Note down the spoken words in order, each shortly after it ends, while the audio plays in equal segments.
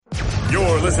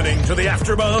You're listening to the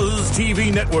AfterBuzz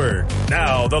TV Network,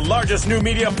 now the largest new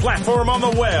media platform on the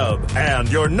web, and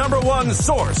your number one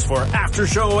source for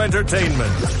after-show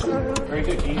entertainment. Very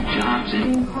good, Keith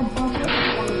Johnson.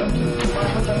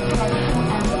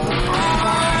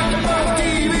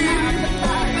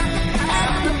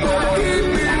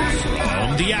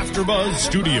 The AfterBuzz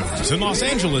Studios in Los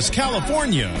Angeles,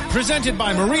 California. Presented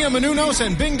by Maria Menounos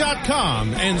and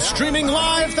Bing.com and streaming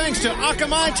live thanks to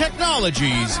Akamai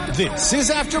Technologies. This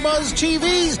is AfterBuzz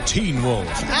TV's Teen Wolf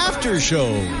After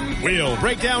Show. We'll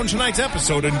break down tonight's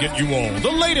episode and get you all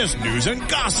the latest news and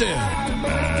gossip.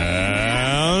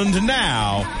 And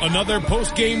now, another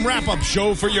post-game wrap-up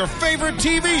show for your favorite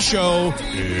TV show.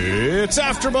 It's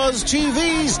AfterBuzz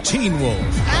TV's Teen Wolf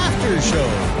After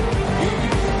Show.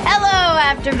 Hello,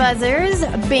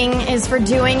 AfterBuzzers. Bing is for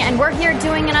doing, and we're here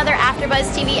doing another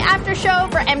AfterBuzz TV after show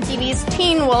for MTV's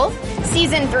Teen Wolf,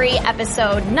 Season 3,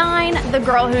 Episode 9, The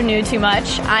Girl Who Knew Too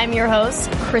Much. I'm your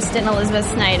host, Kristen Elizabeth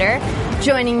Snyder.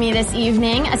 Joining me this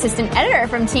evening, Assistant Editor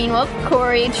from Teen Wolf,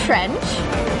 Corey Trench.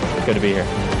 Good to be here.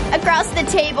 Across the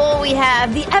table, we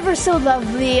have the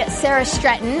ever-so-lovely Sarah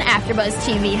Stretton, AfterBuzz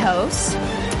TV host.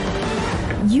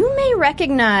 You may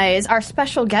recognize our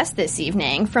special guest this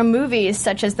evening from movies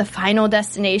such as The Final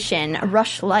Destination,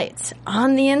 Rush Lights,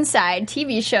 On the Inside,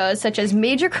 TV shows such as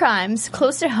Major Crimes,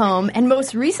 Close to Home, and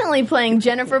most recently playing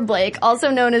Jennifer Blake, also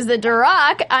known as the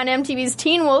Duroc, on MTV's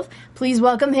Teen Wolf. Please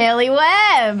welcome Haley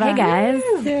Webb. Hey, guys.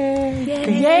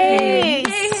 Yay.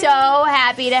 So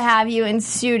happy to have you in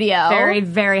studio. Very,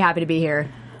 very happy to be here.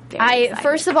 I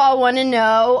first of all want to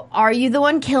know, are you the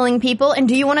one killing people, and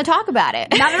do you want to talk about it?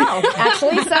 Not at all,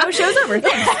 actually, so show's over.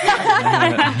 Thanks.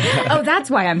 Oh, that's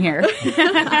why I'm here.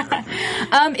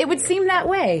 It would seem that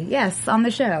way, yes, on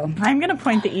the show. I'm going to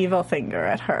point the evil finger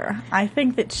at her. I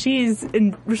think that she's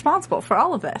responsible for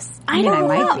all of this. I don't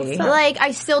might know. be. Like,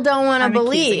 I still don't want to I'm accusing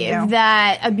believe you.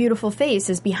 that a beautiful face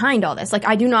is behind all this. Like,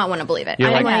 I do not want to believe it.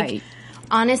 You're I'm like- like,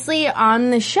 honestly, on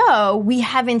the show, we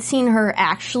haven't seen her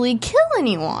actually kill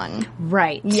anyone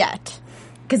Right. yet.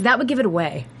 Because that would give it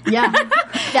away. Yeah.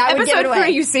 That would give it Episode away. 3,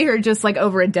 you see her just, like,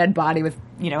 over a dead body with,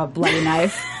 a bloody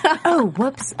knife. Oh,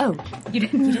 whoops. Oh, you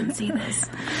didn't see this.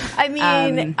 I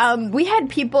mean, we had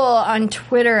people on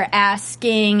Twitter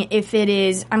asking if it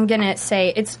is, I'm going to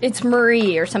say, it's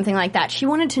Marie or something like that. She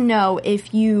wanted to know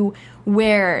if you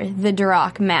wear the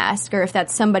Duroc mask or if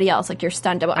that's somebody else, like your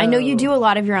stunt double. I know you do a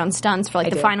lot of your own stunts for, like,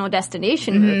 the do. Final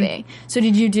Destination movie. So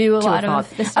did you do a lot of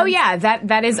the stunts? Oh, yeah,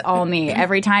 that is all me.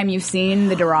 Every time you've seen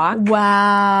the Duroc,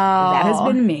 Wow. that has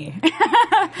been me.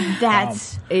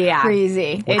 That's Yeah.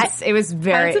 crazy. It was How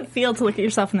very does it feel to look at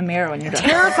yourself in the mirror when you're done?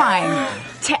 terrifying.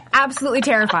 Absolutely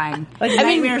terrifying. Like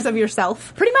nightmares of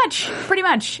yourself? Pretty much.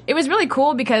 It was really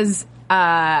cool because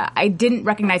I didn't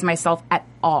recognize myself at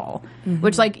all.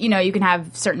 Which, like, you can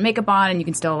have certain makeup on and you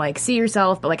can still, like, see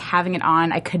yourself, but, like, having it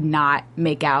on, I could not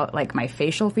make out, like, my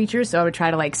facial features, so I would try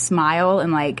to, like, smile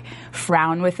and, like,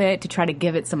 frown with it to try to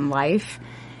give it some life.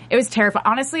 It was terrifying.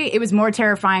 Honestly, it was more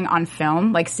terrifying on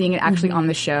film, like, seeing it actually on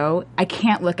the show. I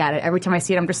can't look at it. Every time I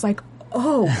see it, I'm just like,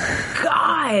 oh,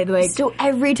 God. Like, So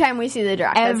every time we see the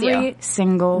Duroc, that's you. every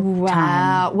single time.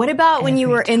 Wow. What about when you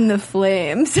were in the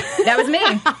flames? That was me.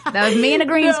 That was me in a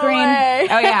green No screen. way.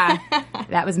 Oh, yeah.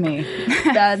 That was me.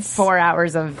 That's 4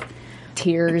 hours of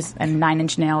tears and 9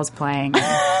 Inch Nails playing.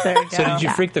 There you go. So did you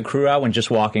freak the crew out when just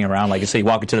walking around? Like, say you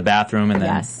walk into the bathroom and then...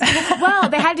 Yes. Well,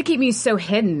 they had to keep me so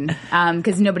hidden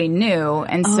because nobody knew.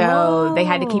 And so they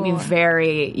had to keep me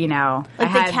very, like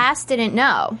the cast didn't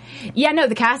know. Yeah, no,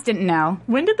 the cast didn't know.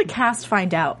 When did the cast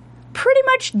find out? Pretty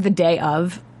much the day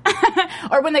of.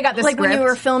 Or when they got the Like script. when you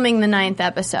were filming the 9th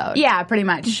episode. Yeah, pretty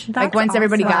much. Like That's once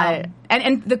everybody got awesome. it.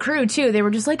 And the crew, too, they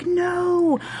were just like,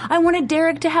 no, I wanted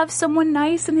Derek to have someone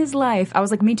nice in his life. I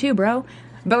was like, me too, bro.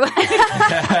 But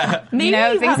Maybe you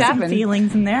know, you things have some happen.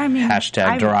 feelings in there. I mean,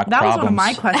 Hashtag Duroc that was one of problems.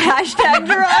 my questions. Hashtag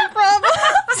Duroc problems.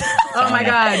 Oh my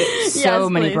God. So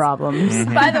many please. problems.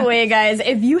 By the way, guys,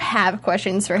 if you have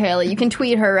questions for Haley, you can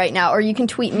tweet her right now, or you can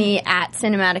tweet me at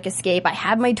Cinematic Escape. I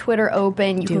have my Twitter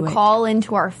open. You can it. call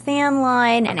into our fan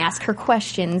line and ask her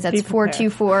questions. That's Be prepared.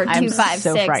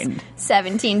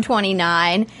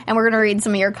 424-256-1729. And we're going to read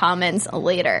some of your comments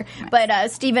later. But,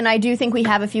 Stephen, I do think we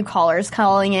have a few callers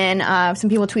calling in. Some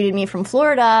people tweeted me from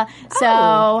Florida.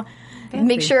 So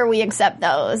make sure we accept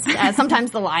those.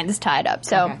 Sometimes the line is tied up.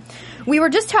 So. Okay. We were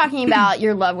just talking about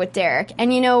your love with Derek,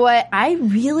 and you know what? I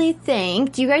really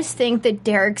think, do you guys think that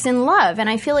Derek's in love? And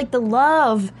I feel like the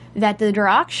love that the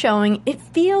Darach's showing, it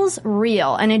feels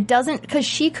real, and it doesn't, because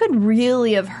she could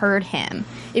really have hurt him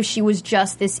if she was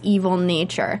just this evil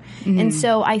nature. And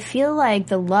so I feel like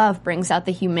the love brings out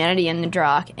the humanity in the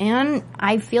Darach, and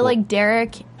I feel like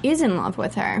Derek is in love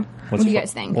with her. What do you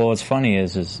guys think? Well, what's funny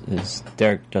is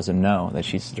Derek doesn't know that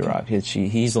she's the Darach.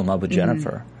 He's in love with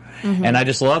Jennifer. And I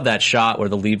just love that shot where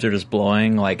the leaves are just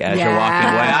blowing, like, as you're walking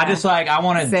away. I just, like, I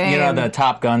wanted, the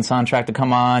Top Gun soundtrack to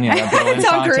come on,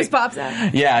 Tom Cruise pops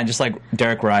out. Yeah, and just, like,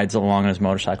 Derek rides along on his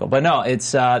motorcycle. But no,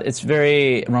 it's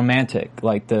very romantic,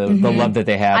 like, the love that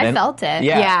they have. I felt it.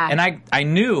 Yeah. And I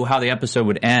knew how the episode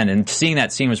would end, and seeing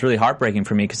that scene was really heartbreaking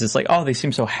for me, because it's like, oh, they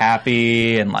seem so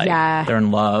happy, and, like, they're in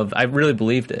love. I really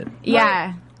believed it.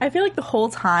 Yeah. I feel like the whole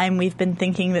time we've been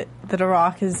thinking that the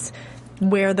Darach is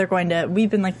where they're going to,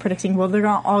 we've been like predicting, well, they're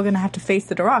all going to have to face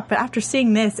the Darach. But after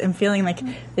seeing this and feeling like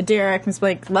the Derek Miss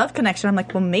Blake love connection, I'm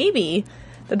like, well, maybe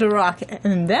the Darach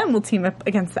and them will team up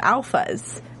against the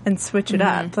Alphas and switch it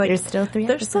up. Like, There's still 3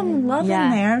 There's some love in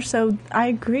there, so I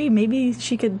agree. Maybe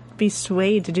she could be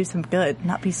swayed to do some good,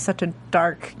 not be such a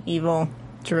dark, evil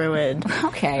druid.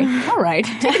 Okay. All right.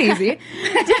 Take it easy.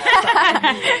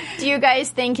 Do you guys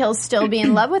think he'll still be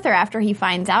in love with her after he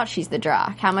finds out she's the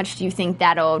Darach? How much do you think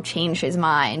that'll change his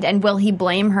mind? And will he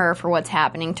blame her for what's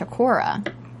happening to Cora?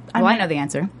 I know the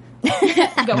answer.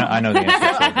 I know the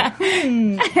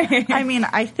answer. I mean,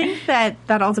 I think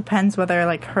that all depends whether,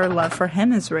 like, her love for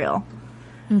him is real.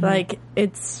 Like,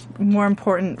 it's more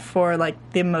important for, like,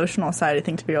 the emotional side, I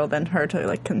think, to be able than her to,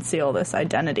 like, conceal this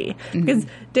identity. Because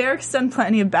Derek's done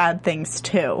plenty of bad things,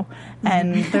 too.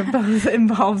 And they're both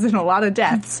involved in a lot of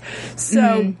deaths.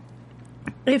 So,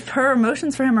 if her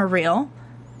emotions for him are real,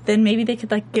 then maybe they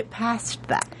could, like, get past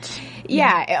that.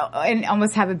 Yeah, and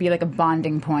almost have it be like a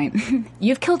bonding point.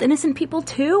 You've killed innocent people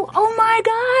too? Oh my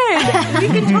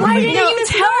god! Why didn't you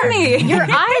tell me? Your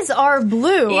eyes are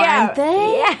blue, aren't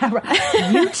they?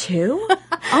 Yeah. You too?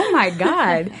 Oh my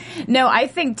god. No, I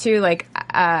think too, like,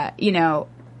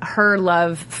 her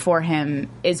love for him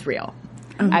is real.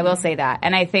 I will say that.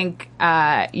 And I think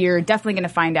you're definitely going to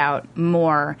find out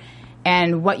more.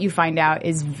 And what you find out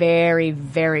is very,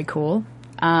 very cool.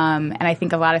 And I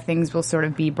think a lot of things will sort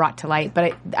of be brought to light,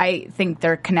 but I think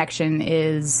their connection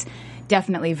is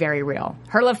definitely very real.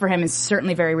 Her love for him is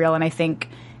certainly very real, and I think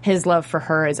his love for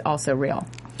her is also real.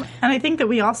 And I think that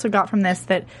we also got from this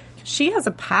that she has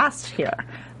a past here.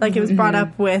 Like, it was brought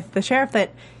up with the sheriff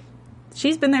that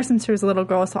she's been there since she was a little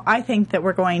girl, so I think that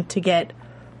we're going to get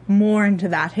more into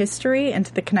that history and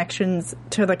to the connections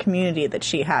to the community that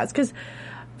she has. Because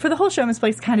for the whole show, Miss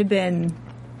Blake's kind of been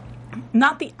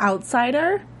not the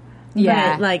outsider,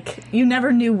 but, like, you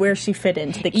never knew where she fit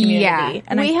into the community. Yeah.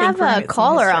 And We have a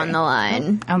caller on the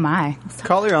line. Oh my.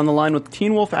 Caller on the line with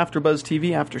Teen Wolf AfterBuzz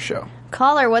TV After Show.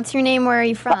 Caller, what's your name? Where are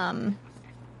you from?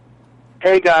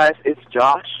 Hey guys, it's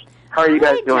Josh. How are you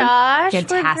guys doing? Josh.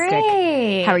 Fantastic. We're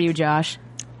great. How are you, Josh?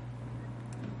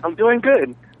 I'm doing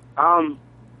good.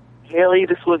 Haley,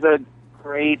 this was a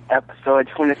great episode. I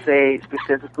just want to say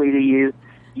specifically to you,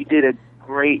 you did a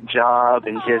great job,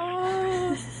 and just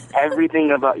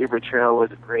everything about your portrayal was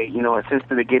great. You know, since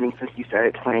the beginning, since you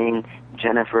started playing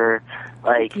Jennifer,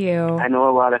 like, Thank you. I know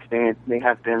a lot of fans may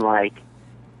have been, like,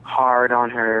 hard on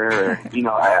her, or, you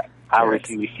know, I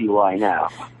obviously see why now.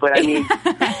 But I mean,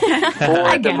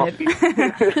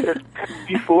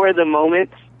 before the moment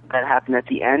that happened at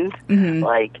the end,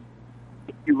 like,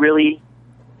 you really,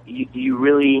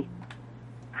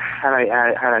 how do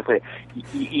I put it?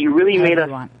 You really made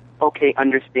us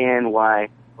understand why.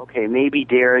 Okay, maybe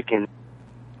Derek and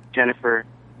Jennifer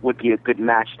would be a good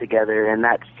match together, and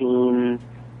that scene,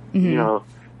 you know,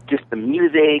 just the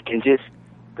music and just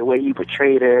the way you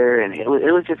portrayed her, and it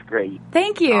was just great.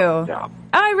 Thank you. Oh,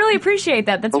 I really appreciate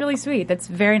that. That's really sweet. That's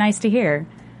very nice to hear.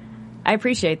 I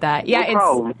appreciate that. Yeah, no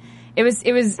problem. It was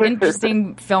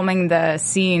interesting filming the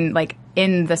scene, like,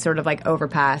 in the sort of, like,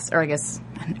 overpass, or I guess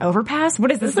an overpass.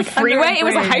 What is this? Like, freeway? It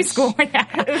was a high school. Yeah.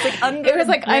 It was like under. It was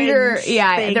like under.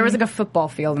 Yeah, thing. There was like a football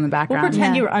field in the background. We'll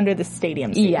pretend you were under the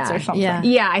stadium seats or something.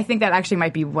 Yeah, I think that actually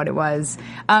might be what it was.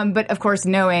 But of course,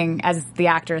 knowing as the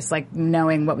actress, like,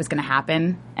 knowing what was going to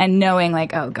happen and knowing,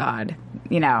 like, oh God,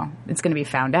 you know, it's going to be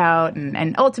found out,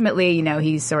 and ultimately, you know,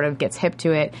 he sort of gets hip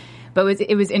to it. But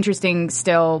it was interesting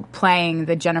still playing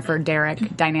the Jennifer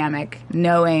Derek dynamic,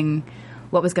 knowing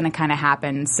what was going to kind of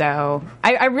happen. So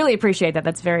I really appreciate that.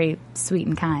 That's very sweet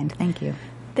and kind. Thank you.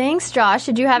 Thanks, Josh.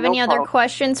 Did you have any other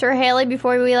questions for Haley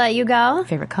before we let you go?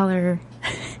 Favorite color?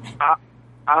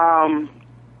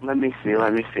 Let me see.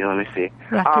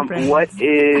 What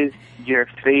is your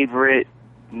favorite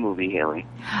movie, Haley?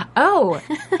 Oh,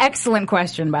 excellent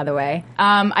question, by the way.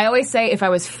 I always say if I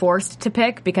was forced to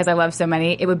pick, because I love so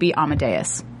many, it would be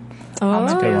Amadeus. Oh,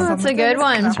 that's a good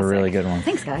one. That's a really good one.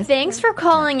 Thanks, guys. Thanks for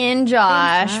calling in,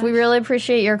 Josh. We really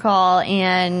appreciate your call.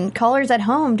 And callers at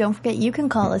home, don't forget you can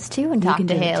call us too and talk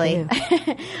to Haley.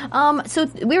 So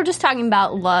we were just talking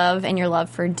about love and your love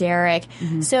for Derek.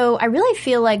 Mm-hmm. So I really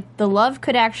feel like the love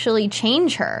could actually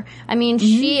change her. I mean,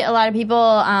 a lot of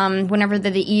people, whenever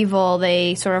they're the evil,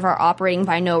 they sort of are operating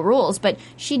by no rules. But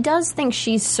she does think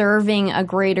she's serving a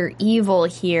greater evil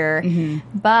here.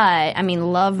 Mm-hmm. But, I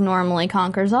mean, love normally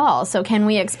conquers all. So can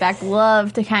we expect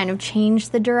love to kind of change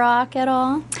the Duroc at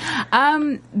all?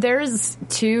 There's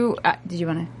two. Did you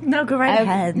want to? No, go right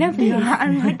ahead. No, please.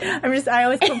 I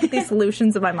always come up with these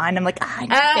solutions in my mind. I'm like, I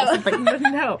just say something.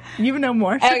 No, you know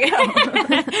more. Okay.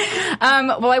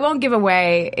 Well, I won't give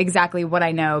away exactly what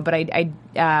I know, but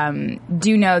I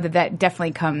do know that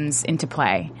definitely comes into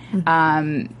play.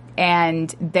 Mm-hmm.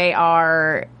 And they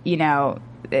are,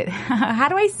 how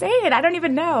do I say it? I don't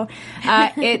even know.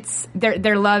 It's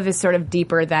their love is sort of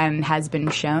deeper than has been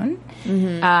shown.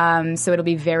 Mm-hmm. So it'll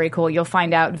be very cool. You'll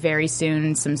find out very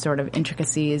soon some sort of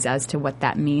intricacies as to what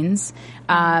that means.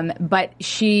 But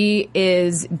she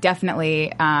is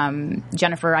definitely,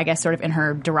 Jennifer, I guess, sort of in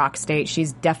her Duroc state.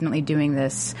 She's definitely doing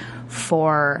this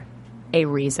for a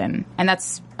reason. And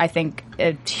that's, I think,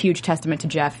 a huge testament to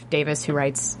Jeff Davis, who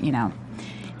writes,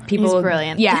 people, he's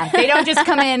brilliant. Yeah, they don't just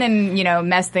come in and,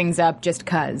 mess things up just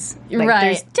because. Right.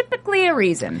 There's typically a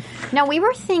reason. Now, we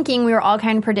were all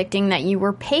kind of predicting that you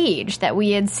were Paige, that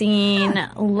we had seen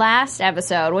last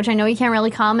episode, which I know you can't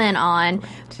really comment on,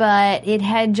 but it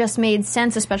had just made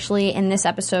sense, especially in this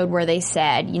episode where they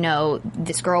said,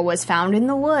 this girl was found in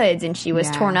the woods and she was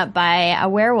torn up by a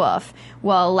werewolf.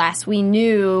 Well, last we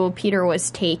knew, Peter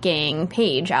was taking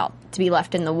Paige out to be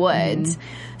left in the woods.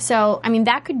 So, I mean,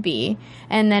 that could be.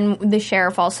 And then the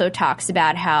sheriff also talks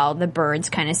about how the birds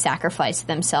kind of sacrificed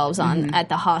themselves at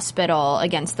the hospital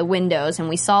against the windows. And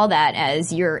we saw that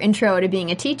as your intro to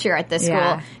being a teacher at this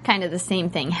school. Kind of the same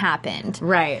thing happened.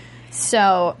 Right.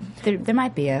 So there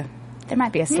might be a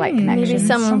slight connection. Maybe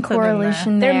some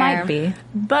correlation there. There might be.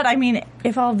 But, I mean,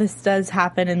 if all this does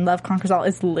happen and love conquers all,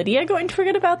 is Lydia going to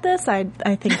forget about this? I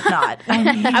think not.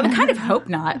 I would kind of hope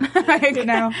not.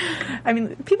 I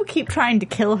mean, people keep trying to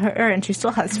kill her, and she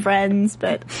still has friends,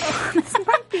 but this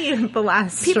might be the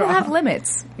last People straw. have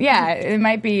limits. Yeah, it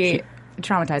might be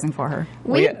traumatizing for her.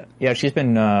 Yeah, she's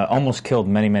been almost killed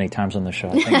many, many times on the show.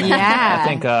 I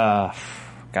think,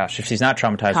 gosh, if she's not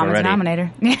traumatized Common already.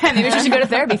 denominator. Yeah, maybe she should go to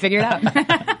therapy, figure it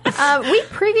out. We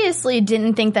previously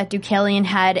didn't think that Deucalion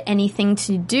had anything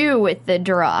to do with the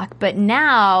Duroc, but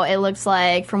now it looks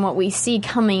like, from what we see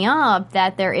coming up,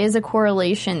 that there is a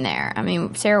correlation there. I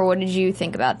mean, Sarah, what did you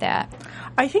think about that?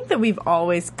 I think that we've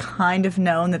always kind of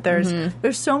known that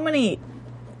there's so many.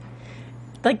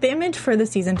 Like, the image for the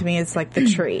season to me is like the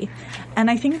tree. And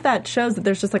I think that shows that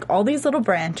there's just like all these little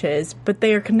branches, but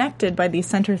they are connected by these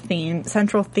central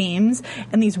themes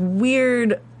and these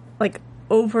weird, like,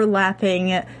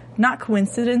 overlapping, not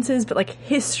coincidences, but like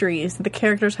histories that the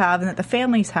characters have and that the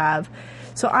families have.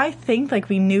 So I think, like,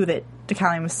 we knew that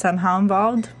Deucalion was somehow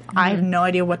involved. I have no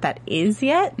idea what that is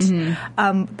yet. The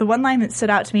one line that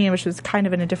stood out to me, which was kind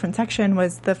of in a different section,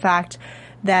 was the fact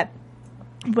that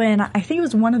when I think it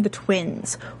was one of the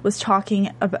twins was talking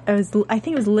about, I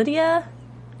think it was Lydia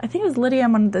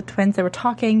and one of the twins, they were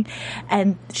talking,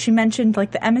 and she mentioned,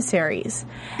 like, the emissaries.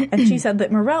 And she said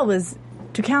that Morel was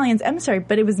Deucalion's emissary,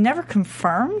 but it was never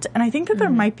confirmed. And I think that there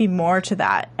might be more to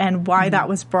that and why that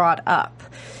was brought up.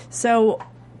 So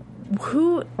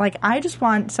I just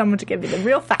want someone to give me the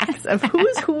real facts of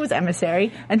who's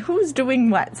emissary and who's doing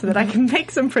what, so that I can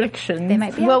make some predictions. They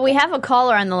might be. Well, we have a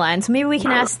caller on the line, so maybe we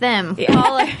can ask them.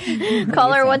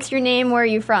 Caller, what's your name? Where are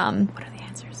you from? What are the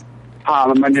answers?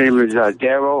 My name is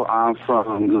Daryl. I'm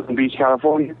from Long Beach,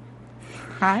 California.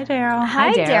 Hi, Daryl.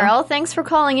 Hi, Daryl. Thanks for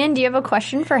calling in. Do you have a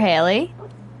question for Haley?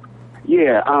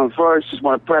 Yeah. First, just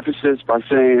want to preface this by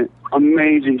saying,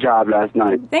 amazing job last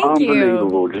night. Thank you.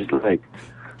 Unbelievable. Just like.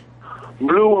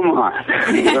 Blew my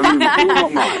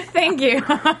mind. Thank you.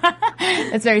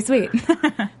 That's very sweet.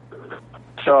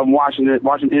 So I'm watching the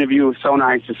interview. It was so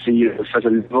nice to see such a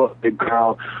little big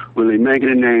girl really making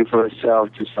a name for herself.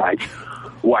 Just like,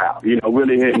 wow,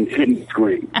 really hitting the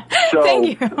screen. So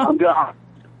thank you. I'm gonna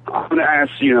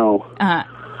ask,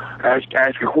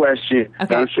 ask a question.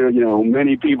 Okay. I'm sure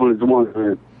many people is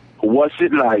wondering, what's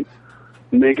it like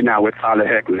making out with Tyler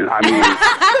Hoechlin? I mean,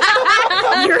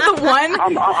 you're the one.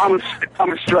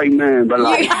 I'm a straight man, but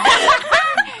like.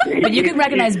 But you can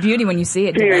recognize beauty when you see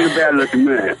it. He ain't a bad looking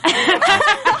man.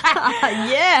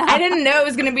 Yeah. I didn't know it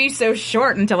was going to be so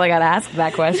short until I got asked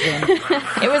that question.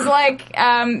 It was like,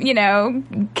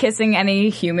 kissing any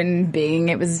human being.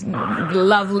 It was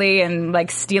lovely and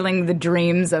like stealing the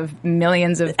dreams of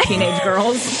millions of teenage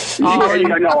girls. All I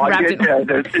get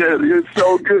that. It's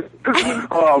so good.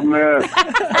 Oh, man.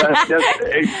 That's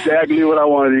exactly what I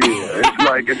wanted to hear. It's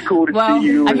like, it's cool to see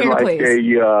you. I'm here to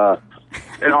please.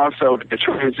 And also the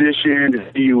transition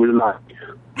to see you was like,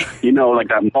 like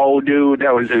that mole dude,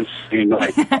 that was insane.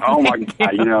 Like, oh my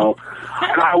God,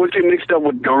 And I was getting mixed up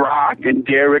with The Rock and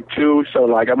Derek too, so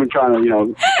like I've been trying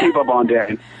to, keep up on that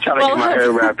and try to get my head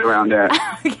wrapped around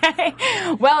that.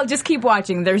 Okay. Well, just keep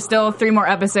watching. There's still 3 more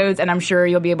episodes, and I'm sure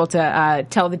you'll be able to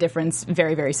tell the difference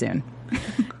very, very soon.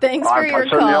 Thanks for your I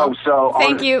certainly call. hope so.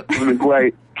 Thank you. It's been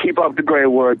great. Keep up the great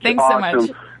work. Thanks awesome. so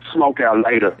much. Smoke out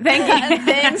later. Thank you.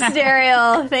 Thanks,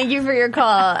 Daryl. Thank you for your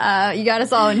call. You got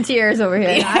us all in tears over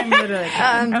here. Yeah, I'm literally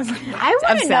I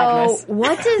want to know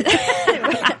what does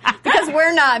because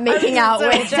we're not making out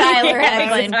with Tyler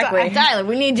Eklund. Exactly. Tyler,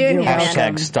 we need you in here, man.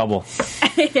 Hashtag stubble.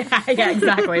 yeah,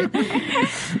 exactly.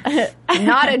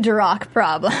 Not a Duroc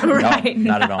problem. Right.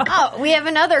 No, not at all. Oh, we have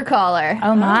another caller.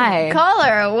 Oh my.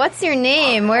 Caller, what's your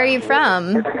name? Where are you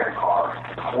from?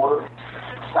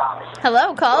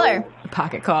 Hello, caller.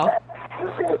 Pocket call.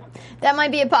 That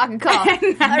might be a pocket call. All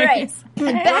right.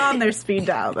 They're on their speed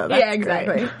dial, though. That's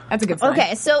exactly. great. That's a good sign.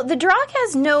 Okay, so the Duroc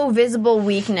has no visible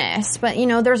weakness, but,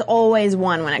 there's always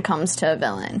one when it comes to a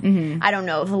villain. Mm-hmm. I don't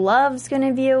know if love's going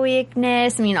to be a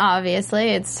weakness. I mean, obviously,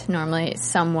 it's normally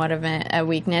somewhat of a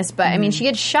weakness, but, I mean, she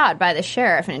gets shot by the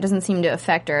sheriff, and it doesn't seem to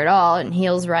affect her at all, and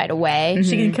heals right away.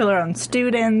 She can kill her own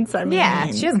students. I mean, Yeah,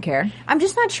 she doesn't care. I'm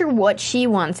just not sure what she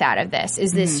wants out of this.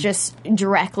 Is this just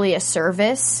directly a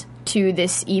service to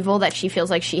this evil that she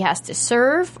feels like she has to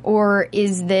serve, or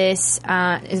is this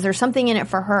is there something in it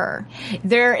for her?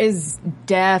 There is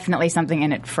definitely something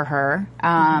in it for her,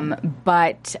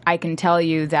 but I can tell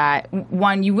you that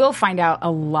one, you will find out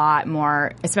a lot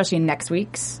more, especially in next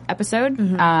week's episode.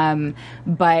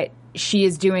 But she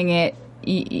is doing it.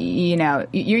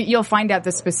 You'll find out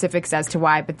the specifics as to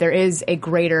why, but there is a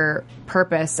greater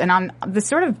purpose. And on the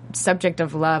sort of subject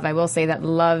of love, I will say that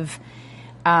love.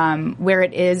 Where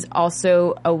it is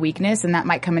also a weakness, and that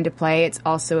might come into play, it's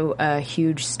also a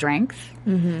huge strength.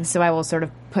 Mm-hmm. So I will sort of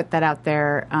put that out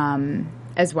there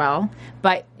as well.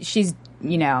 But she's,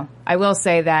 I will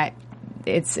say that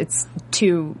it's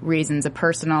 2 reasons: a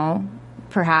personal,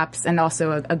 perhaps, and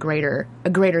also a greater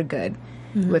good.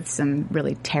 Mm-hmm. With some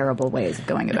really terrible ways of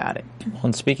going about it. Well,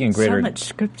 and speaking of greater... So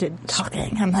much scripted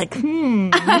talking. I'm like, like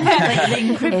the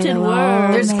encrypted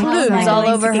word. There's clues all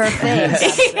over her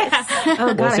face. Oh,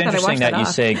 God, well, it's interesting that you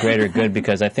say greater good,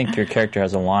 because I think your character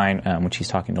has a line when she's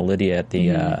talking to Lydia at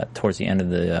the towards the end of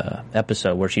the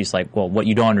episode, where she's like, well, what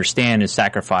you don't understand is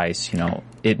sacrifice,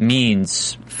 it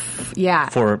means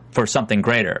for something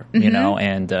greater,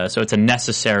 and so it's a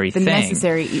necessary thing.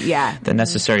 The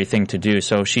necessary thing to do.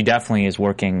 So she definitely is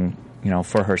working,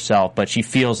 for herself, but she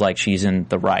feels like she's in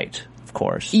the right, of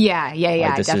course. Yeah,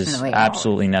 like this definitely. is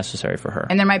absolutely necessary for her.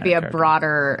 And there might be a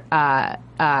broader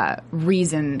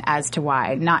reason as to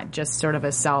why, not just sort of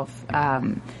a self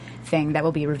thing that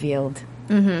will be revealed.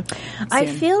 Mm-hmm. I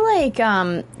feel like,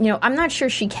 I'm not sure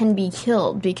she can be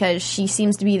killed, because she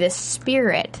seems to be this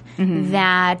spirit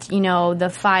that,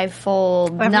 the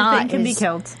fivefold knot can be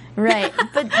killed. Right,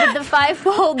 but the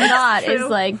fivefold knot is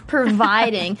like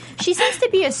providing. She seems to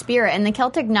be a spirit, and the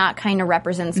Celtic knot kind of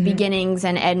represents beginnings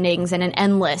and endings and an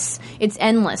endless. It's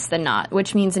endless, the knot,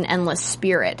 which means an endless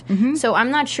spirit. Mm-hmm. So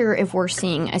I'm not sure if we're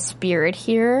seeing a spirit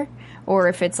here, or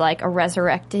if it's like a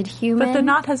resurrected human. But the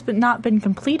knot has not been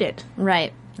completed.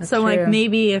 Right. So like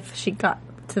maybe if she got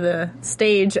to the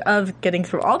stage of getting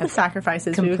through all the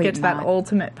sacrifices, we would get to that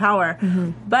ultimate power.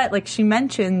 Mm-hmm. But like she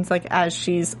mentions, like as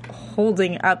she's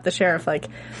holding up the sheriff, like,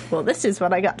 well, this is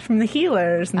what I got from the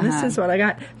healers, and this is what I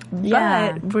got.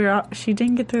 Yeah. But she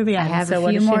didn't get through the end. I have so a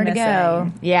few more to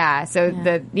go. Yeah. So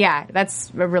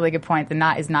that's a really good point. The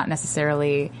knot is not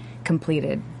necessarily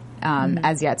completed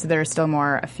as yet. So there are still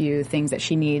a few things that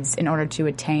she needs in order to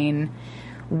attain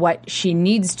what she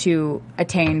needs to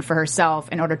attain for herself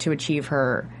in order to achieve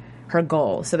her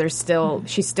goal. So there's still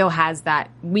she still has that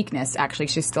weakness. Actually,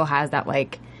 she still has that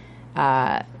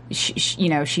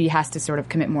she has to sort of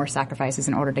commit more sacrifices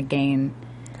in order to gain.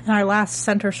 And our last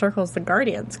center circle is the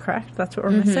Guardians, correct? That's what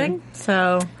we're missing.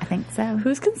 So I think so.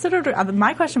 Who's considered?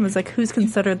 My question was like, who's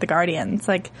considered the Guardians?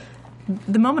 Like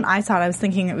the moment I saw it, I was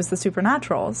thinking it was the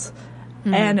Supernaturals,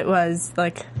 and it was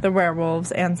like the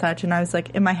werewolves and such. And I was like,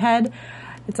 in my head,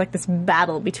 it's like this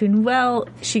battle between, well,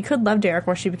 she could love Derek,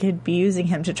 or she could be using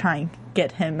him to try and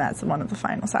get him as one of the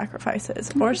final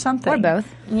sacrifices, or something. Or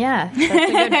both. Yeah, that's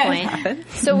a good point.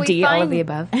 So we all of the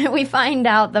above. We find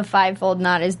out the fivefold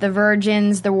knot is the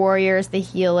virgins, the warriors, the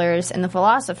healers, and the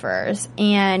philosophers.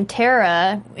 And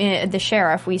Tara, the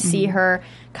sheriff, we see her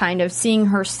kind of seeing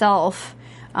herself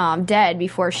dead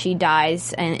before she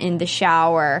dies in the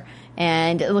shower.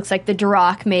 And it looks like the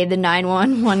Duroc made the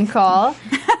 911 call.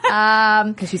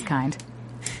 Because she's kind.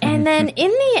 And then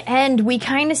in the end, we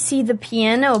kind of see the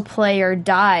piano player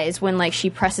dies when, like,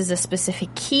 she presses a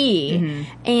specific key.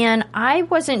 And I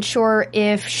wasn't sure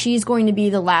if she's going to be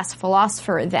the last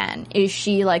philosopher then. Is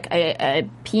she, like, a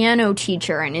piano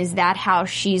teacher, and is that how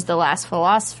she's the last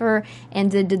philosopher?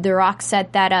 And did the Duroc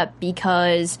set that up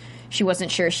because she wasn't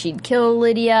sure she'd kill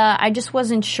Lydia? I just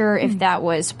wasn't sure if that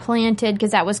was planted, because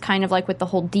that was kind of like with the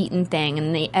whole Deaton thing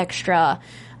and the extra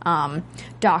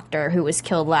doctor who was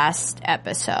killed last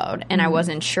episode, and I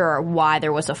wasn't sure why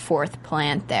there was a fourth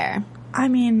plant there. I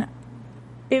mean,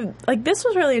 this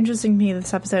was really interesting to me,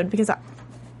 this episode, because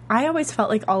I always felt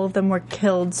like all of them were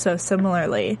killed so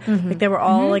similarly. Like they were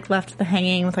all like left the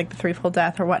hanging with like the threefold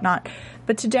death or whatnot.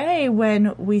 But today,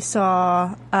 when we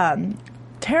saw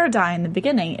Tara die in the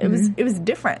beginning, it was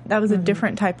different. That was a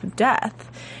different type of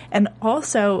death, and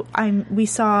also we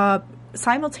saw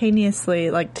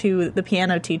simultaneously, like, to the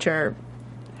piano teacher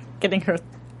getting her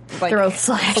throat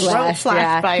slashed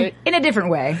by in a different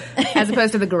way, as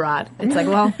opposed to the garrote. It's like,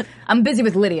 well, I'm busy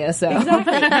with Lydia, so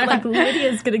exactly. Like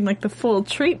Lydia's getting like the full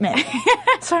treatment,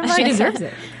 so I'm like, she deserves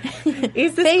it.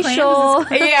 Is this facial?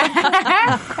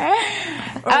 Yeah.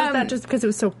 Or was that just because it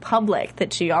was so public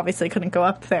that she obviously couldn't go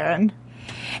up there and?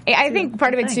 I think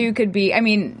part of it, too, could be, I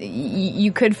mean,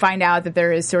 you could find out that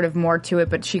there is sort of more to it,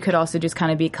 but she could also just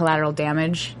kind of be collateral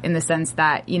damage in the sense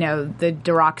that, you know, the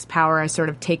Duroc's power has sort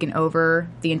of taken over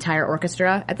the entire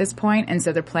orchestra at this point, and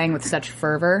so they're playing with such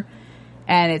fervor,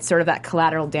 and it's sort of that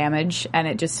collateral damage, and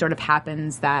it just sort of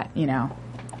happens that,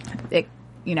 it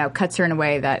cuts her in a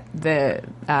way that the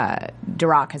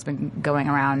Duroc has been going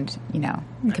around,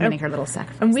 committing her little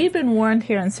sacrifice. And we've been warned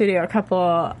here in studio a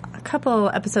couple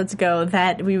episodes ago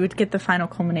that we would get the final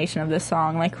culmination of this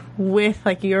song, like, with,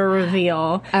 like, your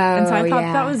reveal. And so I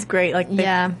thought that was great. Like,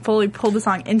 they fully pulled the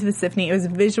song into the symphony. It was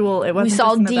visual. It wasn't We saw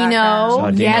just in the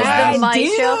background. Dino. Yes, the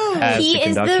maestro. He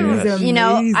is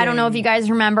amazing. I don't know if you guys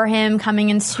remember him coming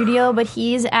in studio, but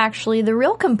he's actually the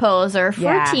real composer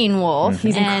for Teen Wolf.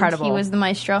 He's incredible. He was the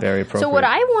maestro. Very appropriate. So what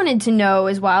I wanted to know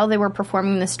is, while they were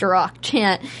performing this Duroc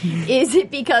chant, is it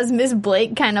because Miss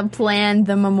Blake kind of planned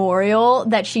the memorial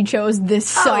that she chose this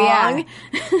song?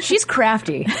 She's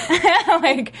crafty.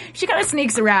 Like, she kind of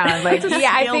sneaks around. Like,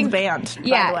 I think band.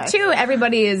 Two,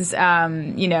 everybody is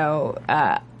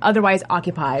otherwise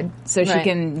occupied, so she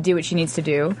can do what she needs to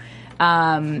do.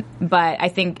 But I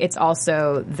think it's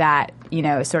also that,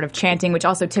 sort of chanting, which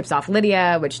also tips off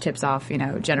Lydia, which tips off,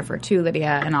 Jennifer to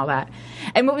Lydia and all that.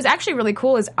 And what was actually really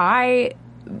cool is I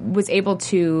was able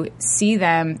to see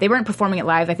them. They weren't performing it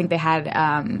live. I think they had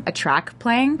a track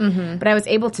playing, but I was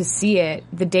able to see it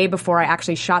the day before I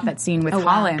actually shot that scene with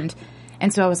Holland. Wow.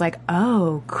 And so I was like,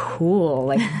 oh, cool.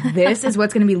 Like, this is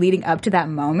what's going to be leading up to that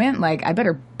moment. Like, I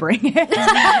better bring it.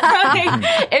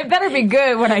 It better be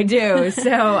good when I do.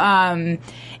 So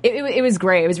it was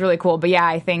great. It was really cool. But, yeah,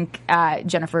 I think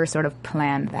Jennifer sort of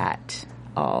planned that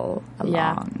all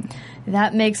along. Yeah.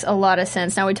 That makes a lot of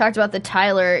sense. Now, we talked about the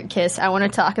Tyler kiss. I want to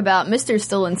talk about Mr.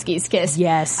 Stilinski's kiss.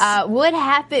 Yes. What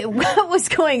happened? What was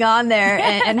going on there?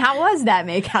 And how was that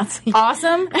makeout scene?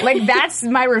 Awesome. Like, that's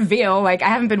my reveal. Like, I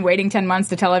haven't been waiting 10 months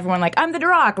to tell everyone, like, I'm the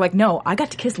Duroc. Like, no, I got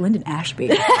to kiss Lyndon Ashby.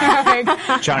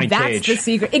 Like, Johnny that's Cage. The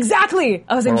secret. Exactly.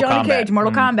 I was like, Johnny Cage,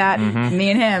 Mortal Kombat, me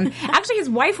and him. Actually, his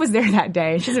wife was there that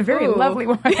day. She's a very lovely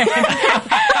woman. Slightly,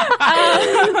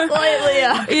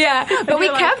 yeah. Yeah. But we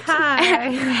kept... Hi.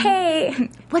 Hey.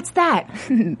 What's that?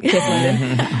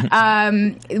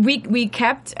 We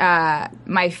kept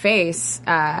my face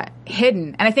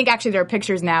hidden, and I think actually there are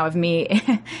pictures now of me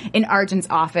in Argent's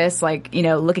office, like,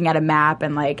 looking at a map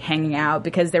and like hanging out,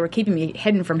 because they were keeping me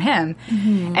hidden from him,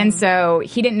 and so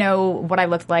he didn't know what I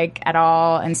looked like at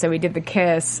all, and so we did the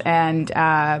kiss, and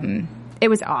it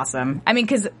was awesome. I mean,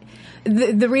 because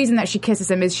the reason that she kisses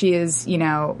him is she is,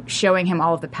 showing him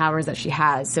all of the powers that she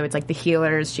has. So it's like the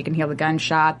healers, she can heal the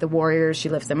gunshot. The warriors, she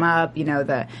lifts them up.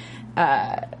 The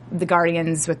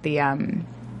guardians with the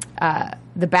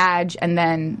badge, and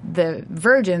then the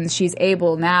virgins, she's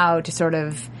able now to sort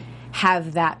of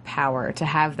have that power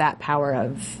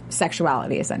of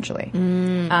sexuality, essentially.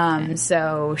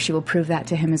 So she will prove that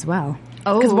to him as well.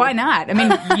 Because why not? I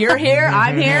mean, you're here,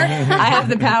 I'm here, I have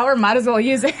the power, might as well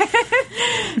use it.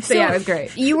 so yeah, it was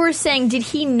great. You were saying, did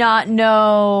he not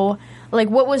know... Like,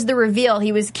 what was the reveal?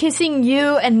 He was kissing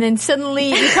you, and then suddenly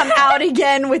you come out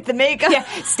again with the makeup? Yeah,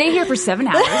 stay here for 7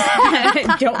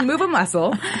 hours. Don't move a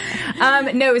muscle. No,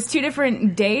 it was 2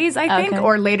 different days, I think,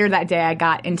 or later that day I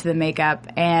got into the makeup,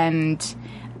 and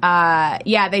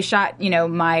they shot,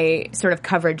 my sort of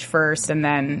coverage first, and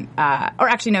then, or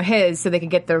actually, no, his, so they could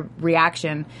get the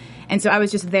reaction. And so I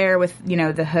was just there with,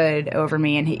 the hood over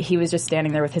me, and he was just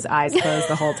standing there with his eyes closed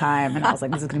the whole time. And I was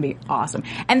like, this is going to be awesome.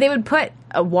 And they would put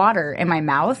water in my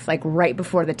mouth, like, right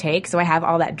before the take, so I have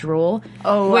all that drool.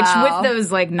 Oh, wow. Which, with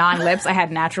those, like, non-lips, I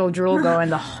had natural drool going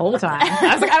the whole time.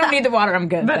 I was like, I don't need the water, I'm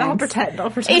good. But thanks. I'll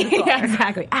pretend. Yeah,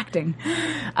 exactly. Acting.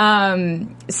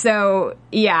 So,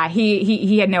 yeah,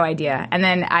 he had no idea. And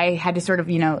then I had to sort of,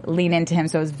 lean into him,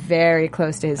 so I was very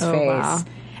close to his face. Wow.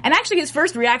 And actually, his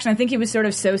first reaction, I think he was sort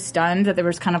of so stunned that there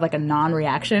was kind of like a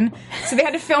non-reaction. So they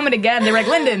had to film it again. They were like,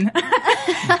 Lyndon,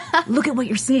 look at what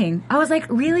you're seeing. I was like,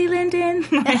 really, Lyndon?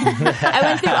 I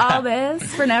went through all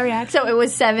this for no reaction. So it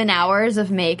was 7 hours of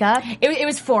makeup? It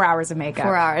was 4 hours of makeup.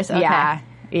 4 hours, okay.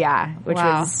 Yeah, which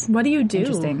was What do you do?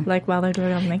 Interesting. Like, while they're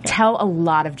doing all the makeup? Tell a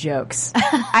lot of jokes.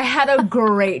 I had a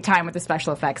great time with the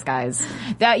special effects guys.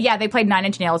 They played 9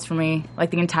 Inch Nails for me, like,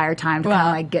 the entire time to kind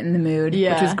of, like, get in the mood,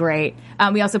 which was great.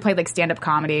 We also played, like, stand-up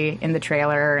comedy in the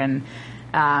trailer, and,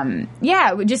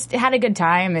 we just had a good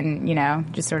time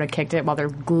and, just sort of kicked it while they're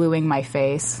gluing my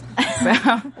face.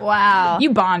 So, wow. You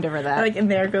bond over that. Like, and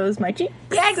there goes my cheek.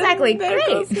 Yeah, exactly.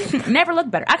 Great. Never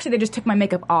looked better. Actually, they just took my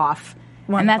makeup off.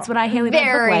 And that's what I Haley look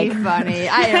like. Very funny.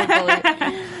 I don't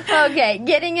believe. Okay,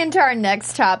 getting into our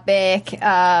next topic,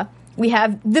 we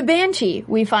have the Banshee.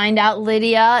 We find out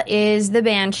Lydia is the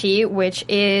Banshee, which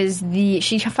is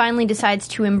she finally decides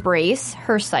to embrace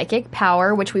her psychic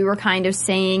power, which we were kind of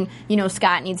saying,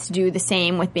 Scott needs to do the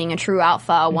same with being a true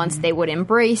alpha. Mm-hmm. Once they would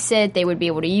embrace it, they would be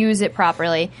able to use it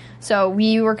properly. So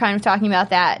we were kind of talking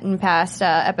about that in past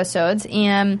episodes.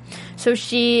 And so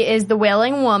she is the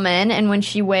wailing woman, and when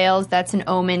she wails, that's an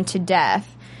omen to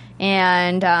death.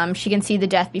 And she can see the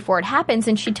death before it happens,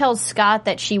 and she tells Scott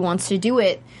that she wants to do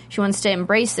it. She wants to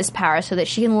embrace this power so that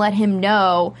she can let him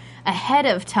know ahead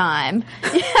of time.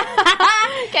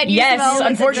 Can you yes, smell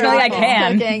unfortunately I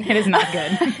can. Cooking? It is not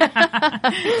good.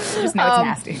 Just know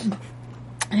it's nasty.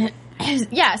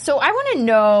 Yeah, so I want to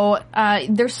know,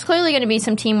 there's clearly going to be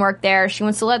some teamwork there. She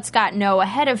wants to let Scott know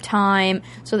ahead of time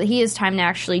so that he has time to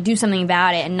actually do something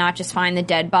about it and not just find the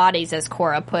dead bodies, as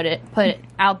Cora put it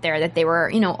out there, that they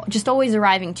were, just always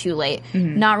arriving too late,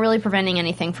 not really preventing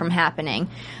anything from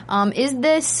happening. Is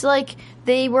this, like,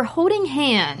 they were holding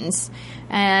hands,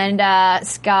 and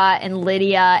Scott and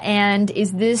Lydia, and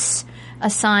is this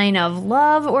a sign of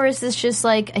love, or is this just,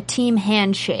 like, a team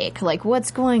handshake? Like,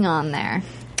 what's going on there?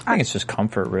 I think it's just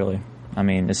comfort, really. I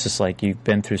mean, it's just like you've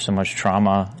been through so much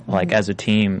trauma, like as a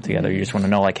team together. You just want to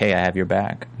know, like, hey, I have your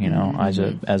back.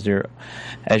 As your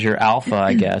alpha,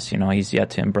 I guess. He's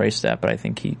yet to embrace that, but I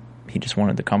think he just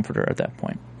wanted the comforter at that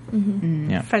point.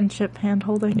 Mm-hmm. Yeah, friendship hand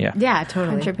holding. Yeah,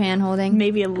 totally. Friendship hand holding.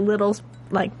 Maybe a little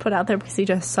like put out there because he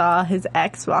just saw his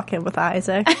ex walk in with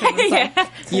Isaac. Like,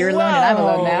 you're alone and I'm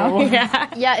alone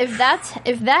now. Yeah.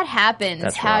 If that happens,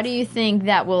 that's how rough. Do you think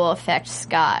that will affect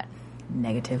Scott?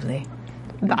 Negatively.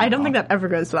 I don't think that ever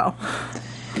goes well.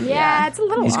 Yeah, it's a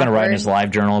little He's going to write in his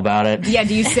live journal about it. Yeah,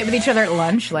 do you sit with each other at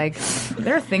lunch? Like,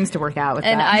 there are things to work out with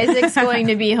and that. And Isaac's going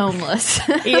to be homeless.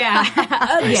 Yeah.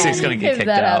 Isaac's going to get kicked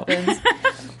out.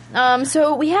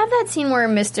 So we have that scene where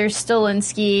Mr.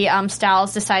 Stilinski,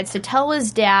 Stiles, decides to tell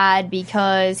his dad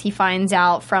because he finds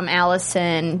out from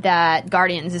Allison that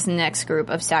Guardians is the next group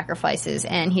of sacrifices,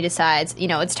 and he decides,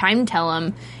 it's time to tell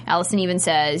him. Allison even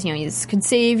says, this could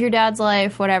save your dad's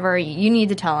life, whatever, you need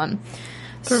to tell him.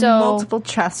 For multiple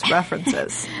chess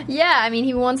references. Yeah, I mean,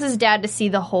 he wants his dad to see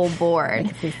the whole board.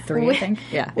 Three, I think.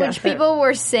 Yeah. Which people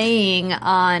were saying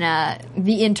on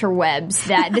the interwebs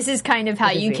that this is kind of how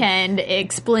you can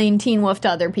explain Teen Wolf to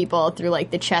other people through,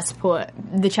 like, the chess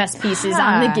pieces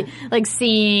on the like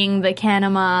seeing the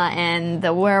Kanema and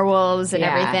the werewolves and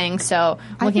everything. So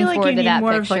looking forward to that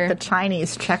more picture. Of, like, the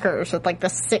Chinese checkers with, like, the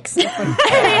 6 different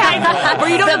where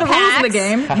you don't know the rules of the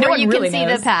game. Where you can see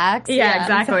the packs. Yeah,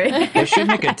 exactly. There should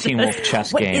make a Teen Wolf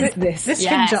chess game. What is this? This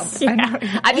Yes. can jump.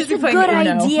 I It's a good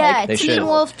idea. They Teen should.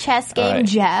 Wolf chess game, right.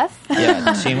 Jeff.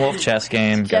 Yeah, Teen Wolf chess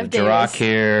game. Jeff Got Jirok Davis.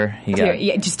 here. You got,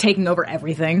 Yeah, just taking over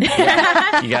everything. you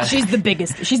got She's the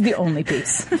biggest. She's the only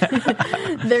piece.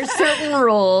 There's certain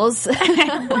rules. No,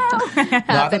 I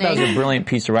thought that was a brilliant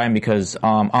piece of writing because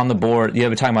on the board, you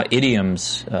were talking about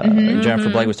idioms. Jennifer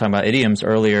Blake was talking about idioms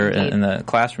earlier in the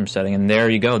classroom setting, and there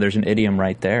you go. There's an idiom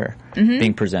right there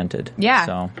being presented. Yeah.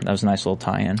 So that was a nice little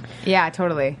tie-in. Yeah,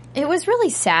 totally. It was really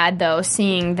sad, though,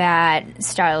 seeing that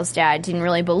Styles' dad didn't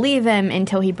really believe him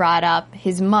until he brought up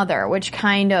his mother, which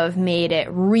kind of made it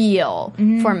real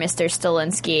for Mr.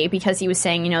 Stilinski, because he was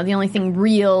saying, the only thing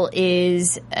real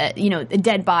is, a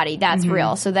dead body. That's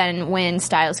real. So then when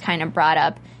Styles kind of brought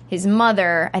up his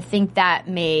mother, I think that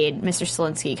made Mr.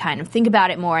 Stilinski kind of think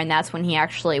about it more, and that's when he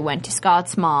actually went to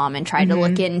Scott's mom and tried to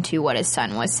look into what his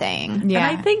son was saying. Yeah.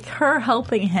 And I think her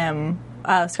helping him,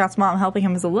 Scott's mom helping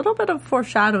him, is a little bit of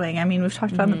foreshadowing. I mean, we've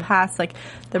talked about in the past, like,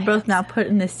 they're both now put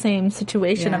in the same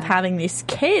situation of having these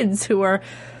kids who are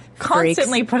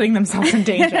constantly putting themselves in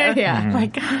danger.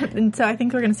 And so I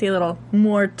think we're going to see a little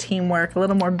more teamwork, a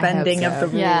little more bending of the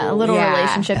rules. Yeah, a little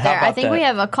relationship How there. I about think that? we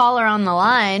have a caller on the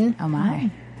line. Oh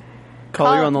my.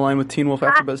 Caller, you're on the line with Teen Wolf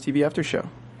AfterBuzz TV After Show.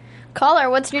 Caller,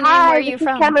 what's your name? Hi, Where are you this is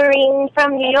from? Cameron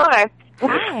from New York.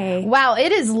 Hi. Wow,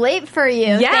 it is late for you.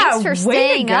 Yeah, Thanks for way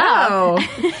staying to up. go.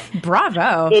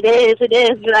 Bravo. It is.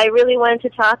 But I really wanted to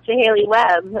talk to Haley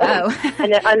Webb. Oh.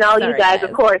 and all you guys,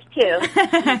 of course, too.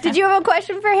 Did you have a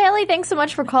question for Haley? Thanks so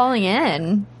much for calling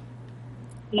in.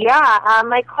 Yeah,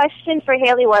 my question for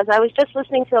Haley was, I was just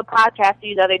listening to a podcast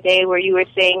the other day where you were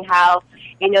saying how,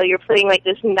 you're putting like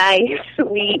this nice,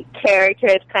 sweet character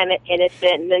that's kind of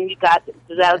innocent, and then that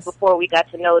was before we got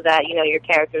to know that, your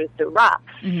character is The Rock.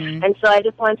 And so I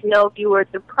just wanted to know if you were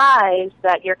surprised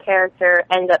that your character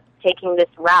ended up taking this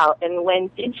route, and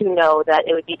when did you know that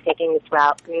it would be taking this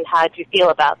route, and how did you feel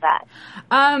about that?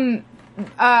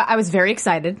 I was very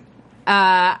excited.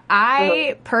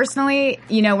 I personally,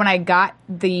 when I got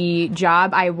the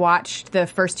job, I watched the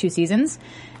first 2 seasons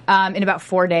in about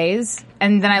 4 days.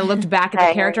 And then I looked back at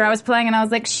the character I was playing and I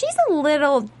was like, she's a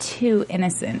little too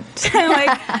innocent.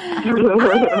 I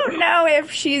don't know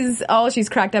if she's all she's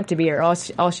cracked up to be or all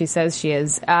she says she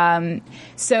is.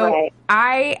 So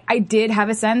I did have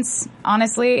a sense,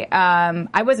 honestly.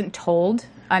 I wasn't told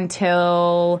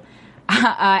until...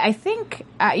 I think,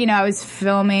 I was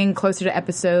filming closer to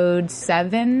episode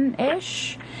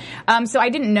 7-ish. So I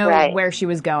didn't know where she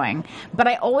was going. But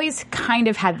I always kind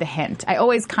of had the hint. I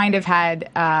always kind of had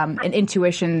an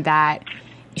intuition that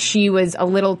she was a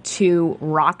little too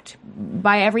rocked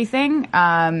by everything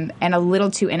and a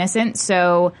little too innocent.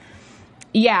 So...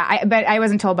 Yeah, but I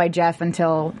wasn't told by Jeff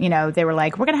until, they were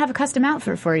like, we're going to have a custom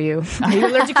outfit for you. Are you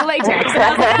allergic to latex? And I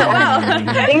was like, oh,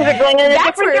 well. Things are going in a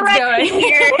That's where different it's direction going.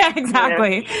 here. Yeah,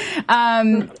 exactly.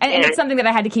 And it's something that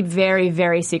I had to keep very,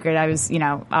 very secret. I was,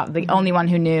 the only one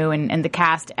who knew, and the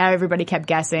cast, everybody kept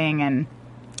guessing, and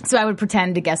so I would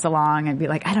pretend to guess along and be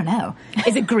like, I don't know.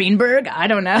 Is it Greenberg? I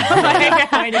don't know. Which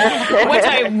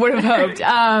I would have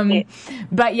hoped.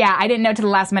 But yeah, I didn't know to the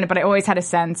last minute, but I always had a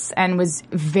sense and was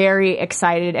very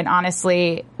excited. And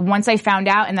honestly, once I found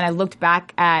out and then I looked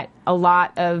back at a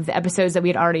lot of the episodes that we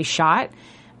had already shot,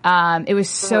 it was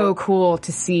so cool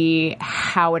to see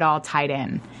how it all tied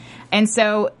in. And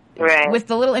so... With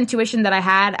the little intuition that I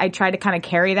had, I tried to kind of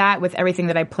carry that with everything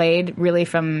that I played, really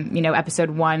from,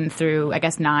 episode 1 through, I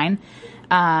guess, 9.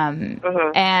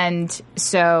 And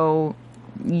so,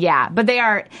 yeah. But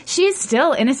she's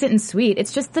still innocent and sweet.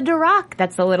 It's just the Jirok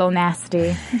that's a little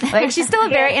nasty. Like, she's still a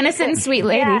very innocent and sweet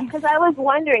lady. Yeah, because I was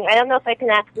wondering, I don't know if I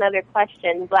can ask another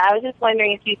question, but I was just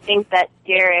wondering if you think that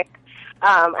Derek...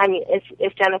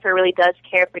 if Jennifer really does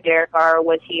care for Derek, or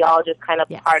was he all just kind of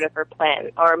part of her plan,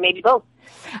 or maybe both?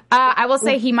 I will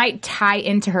say he might tie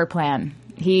into her plan.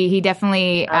 He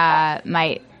definitely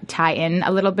might tie in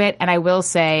a little bit, and I will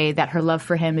say that her love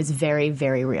for him is very,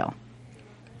 very real.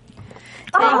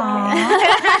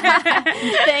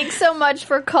 Thanks so much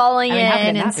for calling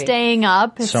in and staying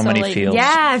up. It's so many feels.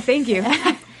 Yeah, thank you.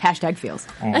 Hashtag feels.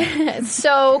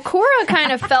 So Cora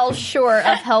kind of fell short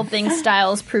of helping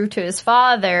Styles prove to his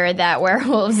father that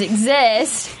werewolves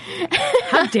exist.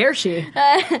 How dare she?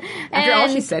 After all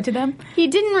she said to them? He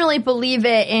didn't really believe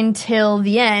it until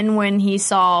the end when he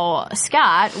saw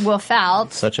Scott, Will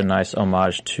Felt. Such a nice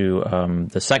homage to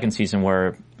the second season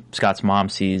where Scott's mom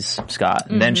sees Scott,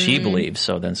 and then she believes,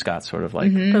 so then Scott's sort of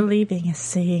like... Believing is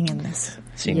seeing in this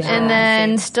And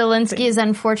then Stilinski is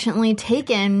unfortunately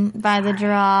taken by the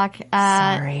Duroc.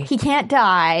 Sorry. He can't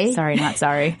die. Sorry, not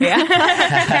sorry.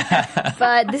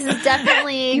 But this is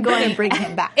definitely going to bring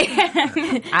him back.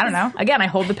 I don't know. Again, I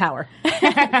hold the power.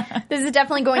 This is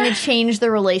definitely going to change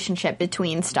the relationship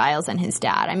between Stiles and his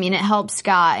dad. I mean, it helps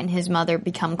Scott and his mother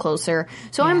become closer.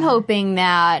 So I'm hoping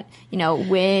that,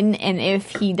 when and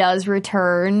if he does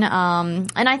return,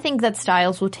 and I think that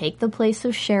Stiles will take the place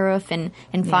of Sheriff and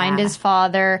find his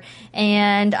father.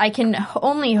 And I can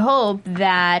only hope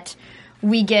that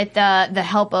we get the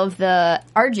help of the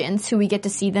Argents, who we get to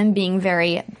see them being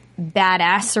very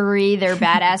badassery, their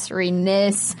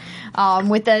badasseriness,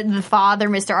 with the father,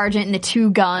 Mr. Argent, and the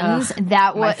two guns.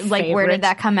 That was where did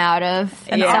that come out of?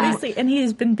 And obviously, and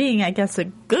he's been being, I guess, a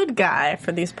good guy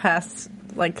for these past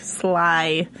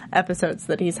sly episodes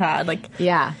that he's had.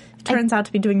 Turns out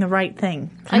to be doing the right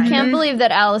thing. I can't believe that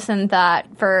Allison thought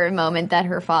for a moment that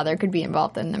her father could be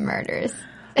involved in the murders.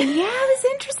 Yeah, it was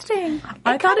interesting.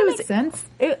 I thought it was sense.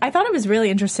 I thought it was really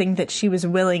interesting that she was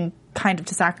willing kind of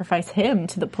to sacrifice him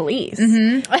to the police.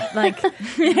 All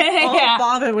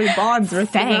fatherly bonds were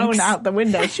thrown out the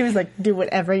window. She was like, do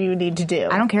whatever you need to do.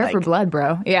 I don't care for blood,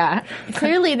 bro. Yeah.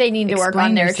 Clearly they need to work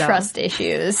on their trust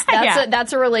issues.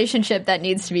 That's a relationship that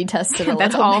needs to be tested a little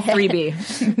bit. That's all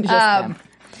freebie.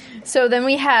 So then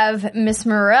we have Miss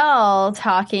Morrell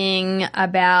talking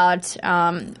about...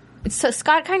 so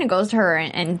Scott kind of goes to her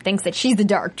and thinks that she's the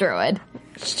dark druid.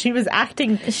 She was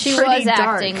acting She pretty was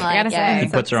acting dark, like I gotta say.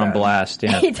 He puts her on blast,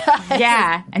 yeah. He does.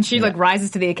 Yeah, and she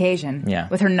rises to the occasion. Yeah.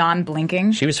 With her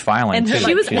non-blinking. She was filing, and too.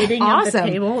 she was eating at the awesome.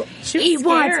 table. She was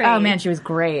scary. Oh, man, she was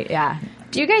great, yeah.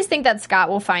 Do you guys think that Scott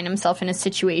will find himself in a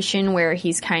situation where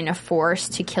he's kind of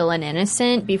forced to kill an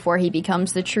innocent before he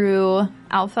becomes the true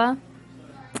alpha?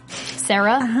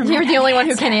 Sarah? You're the only one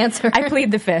who can answer. I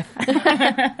plead the fifth.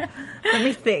 Let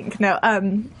me think. No,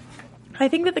 I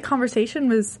think that the conversation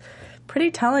was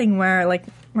pretty telling where,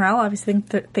 Morrell obviously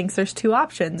thinks there's two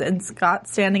options, and Scott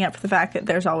standing up for the fact that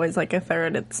there's always, a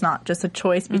third. It's not just a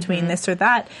choice between this or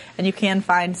that, and you can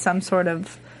find some sort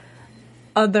of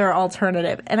other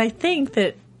alternative. And I think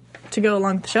that, to go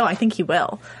along with the show, I think he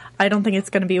will. I don't think it's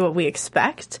going to be what we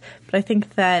expect, but I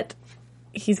think that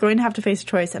he's going to have to face a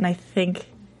choice, and I think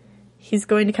he's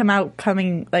going to come out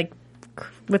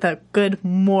with a good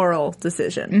moral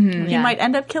decision. He might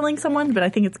end up killing someone, but I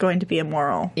think it's going to be a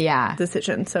moral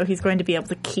decision. So he's going to be able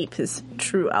to keep his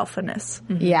true alphaness.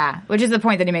 Yeah, which is the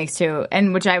point that he makes too,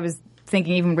 and which I was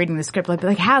thinking, even reading the script,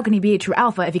 how can he be a true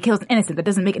alpha if he kills an innocent? That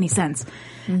doesn't make any sense.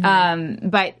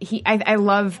 But I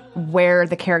love where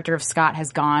the character of Scott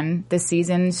has gone this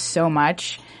season so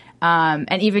much.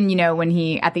 And even, when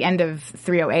he, at the end of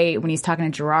 308, when he's talking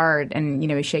to Gerard and,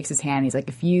 he shakes his hand, he's like,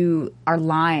 if you are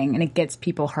lying and it gets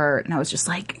people hurt. And I was just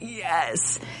like,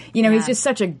 yes. He's just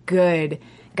such a good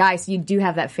guy. So you do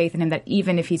have that faith in him that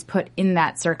even if he's put in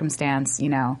that circumstance,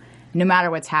 no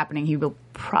matter what's happening, he will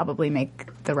probably make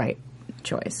the right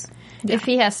choice. If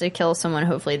he has to kill someone,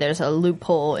 hopefully there's a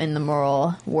loophole in the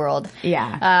moral world.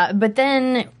 Yeah. But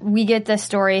then we get the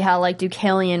story how,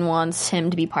 Deucalion wants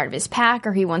him to be part of his pack,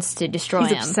 or he wants to destroy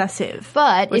him. He's obsessive.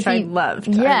 But which I loved.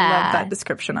 Yeah. I loved that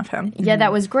description of him. Yeah,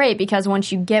 that was great, because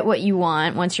once you get what you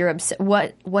want, once you're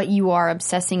what you are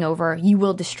obsessing over, you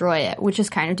will destroy it, which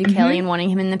is kind of Deucalion wanting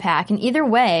him in the pack. And either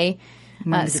way...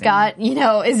 Scott,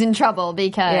 is in trouble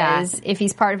because if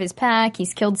he's part of his pack,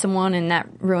 he's killed someone, and that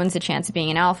ruins the chance of being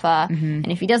an alpha.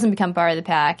 And if he doesn't become part of the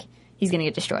pack, he's going to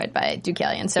get destroyed by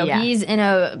Deucalion. So he's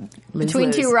in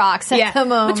between two rocks at the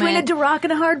moment. Between a rock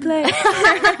and a hard place.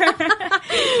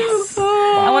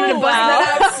 I wanted to bust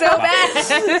that out so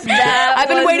bad. I've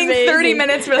been waiting amazing. 30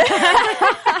 minutes for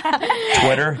that.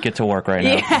 Twitter, get to work right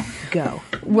now. Yeah. Go.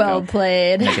 Well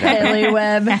played, Haley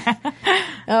Webb.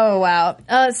 Oh, wow.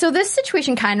 So this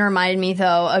situation kind of reminded me,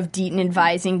 though, of Deaton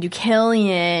advising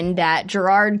Deucalion that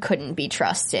Gerard couldn't be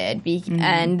trusted,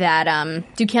 and that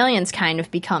Deucalion's kind of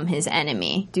become his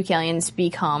enemy. Deucalion's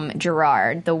become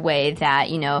Gerard, the way that,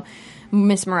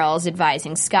 Miss Morrell is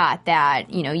advising Scott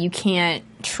that, you can't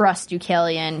trust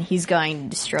Deucalion. He's going to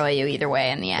destroy you either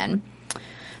way in the end.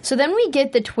 So then we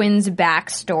get the twins'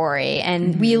 backstory,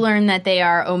 and we learn that they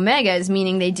are Omegas,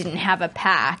 meaning they didn't have a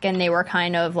pack, and they were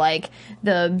kind of like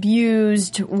the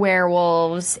abused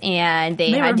werewolves, and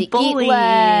they had to eat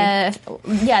last.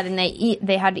 Yeah, then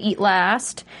they had to eat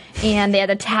last, and they had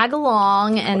to tag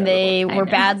along, and they were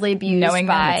badly abused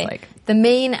by the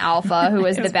main alpha, who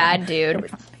was the bad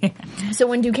dude. So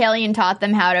when Deucalion taught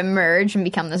them how to merge and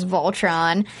become this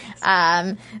Voltron,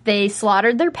 they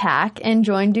slaughtered their pack and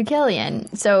joined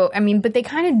Deucalion. So, I mean, but they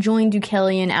kind of joined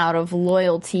Deucalion out of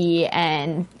loyalty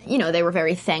and, you know, they were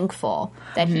very thankful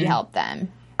that he helped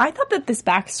them. I thought that this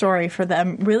backstory for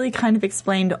them really kind of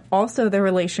explained also their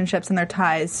relationships and their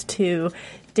ties to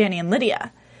Danny and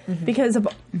Lydia. Because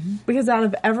out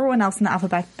of everyone else in the Alpha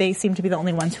Pack, they seem to be the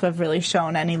only ones who have really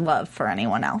shown any love for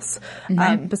anyone else,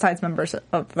 besides members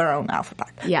of their own Alpha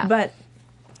Pack. Yeah.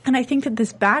 And I think that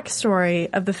this backstory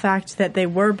of the fact that they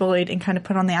were bullied and kind of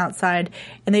put on the outside,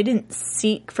 and they didn't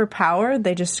seek for power,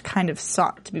 they just kind of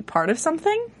sought to be part of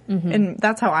something. And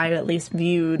that's how I at least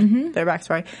viewed their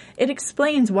backstory. It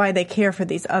explains why they care for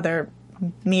these other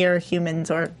mere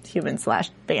humans or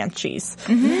human/banshees.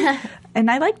 And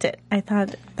I liked it. I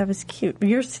thought that was cute.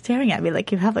 You're staring at me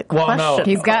like you have a question. No.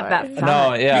 He's got that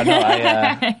thought.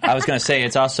 I was going to say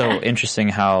it's also interesting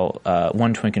how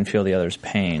one twin can feel the other's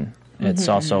pain. It's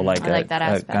also like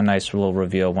a nice little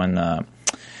reveal when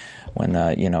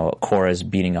you know, Korra's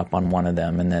beating up on one of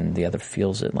them, and then the other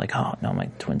feels it, like, oh no, my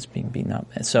twin's being beaten up.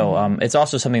 And so it's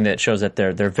also something that shows that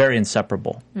they're very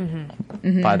inseparable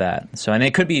by that. So and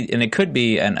it could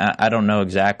be, and I don't know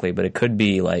exactly, but it could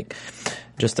be like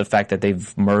just the fact that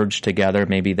they've merged together.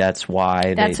 Maybe that's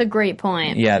why. That's a great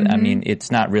point. Yeah, I mean, it's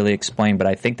not really explained, but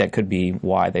I think that could be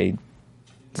why they.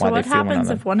 So what happens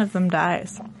if one of them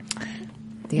dies?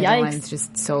 The other one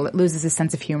just loses his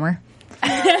sense of humor.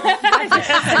 Hates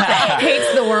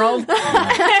the world.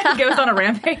 Goes on a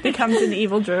rampage. Becomes an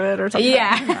evil druid or something.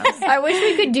 Yeah. I wish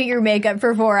we could do your makeup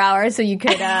for 4 hours so you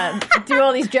could do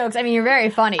all these jokes. I mean, you're very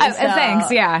funny. So.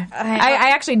 Thanks, yeah.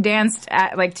 I actually danced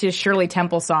to Shirley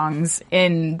Temple songs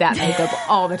in that makeup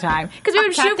all the time. Because we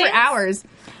would shoot for hours.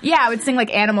 Yeah, I would sing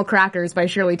like Animal Crackers by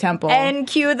Shirley Temple. And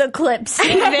cue the clips.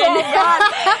 You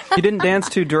didn't dance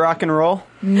to Durock and Roll?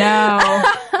 No.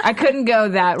 I couldn't go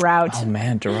that route. Oh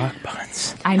man, Durock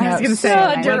puns. I know. I was going to say.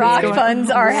 Durock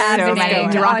puns are happening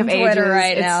Durock on of Twitter ages.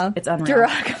 right now. It's unreal.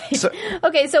 Durock of ages.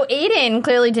 Okay, so Aiden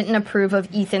clearly didn't approve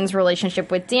of Ethan's relationship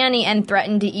with Danny and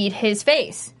threatened to eat his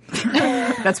face.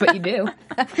 That's what you do.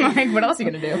 Like, what else are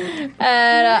you going to do?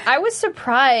 I was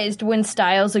surprised when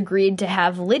Styles agreed to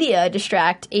have Lydia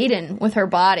distract Aiden with her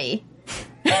body.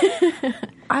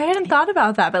 I hadn't thought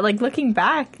about that, but like looking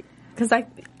back, because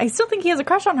I still think he has a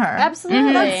crush on her.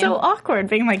 Absolutely. That's so awkward,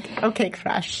 being like, okay,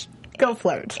 crush, go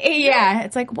flirt. Yeah,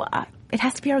 it's like, what? It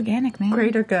has to be organic, man.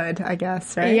 Greater good, I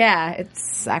guess, right? Yeah, it's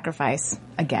sacrifice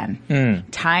again.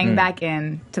 Tying back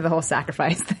in to the whole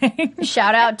sacrifice thing.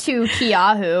 Shout out to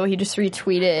Keahu. He just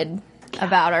retweeted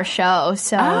about our show.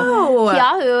 So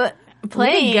Keahu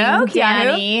playing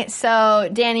Danny. So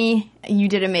Danny, you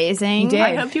did amazing. You did.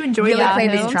 I hope you enjoyed that. Really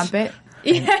played his trumpet.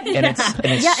 And he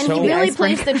really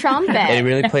plays the trumpet. He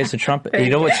really plays the trumpet. You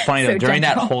know what's funny though? During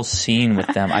that whole scene with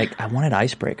them, I wanted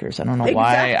icebreakers. I don't know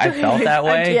why I felt that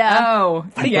way. Oh,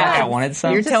 I felt like I wanted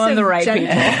some. You're telling the right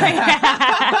people.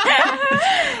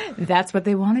 That's what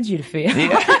they wanted you to feel.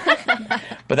 Yeah.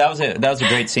 But that was a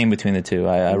great scene between the two.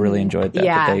 I really enjoyed that.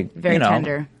 Yeah, but they, very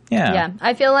tender. Yeah,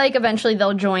 I feel like eventually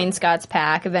they'll join Scott's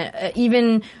pack,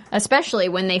 even especially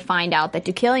when they find out that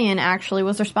Deucalion actually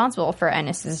was responsible for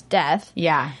Ennis's death.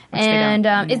 Yeah. And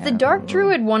is the Dark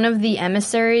Druid one of the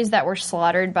emissaries that were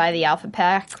slaughtered by the Alpha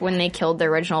Pack when they killed the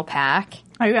original pack?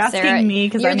 Are you asking Sarah, me?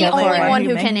 Because you're I'm the only one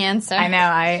who can can answer. I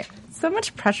know. So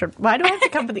much pressure. Why do I have to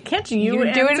come with it? Can't you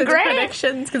You're doing answer great. the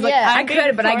predictions? Because I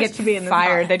could, but I get to be in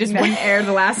fired. They just wouldn't air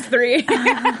the last 3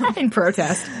 in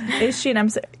protest. Is she? And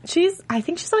I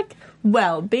think she's like,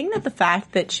 well, being that the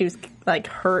fact that she was like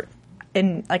hurt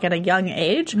in like at a young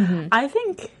age, I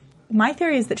think my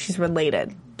theory is that she's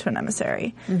related to an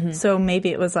emissary. So maybe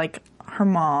it was like her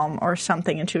mom or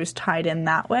something, and she was tied in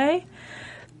that way.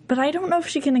 But I don't know if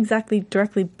she can exactly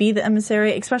directly be the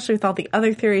emissary, especially with all the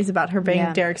other theories about her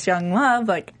being Derek's young love.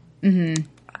 Like,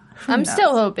 I'm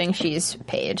still hoping she's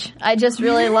Paige. I just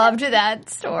really loved that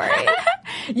story.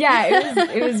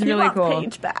 It was really cool.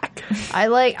 Paige back.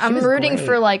 I'm rooting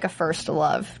for like a first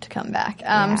love to come back.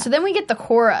 So then we get the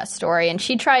Korra story, and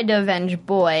she tried to avenge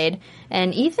Boyd,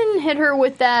 and Ethan hit her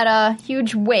with that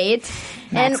huge weight.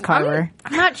 Max Carver.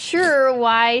 I'm not sure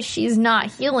why she's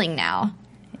not healing now.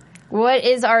 What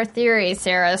is our theory,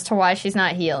 Sarah, as to why she's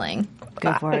not healing?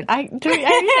 Go for it. I'm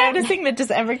noticing that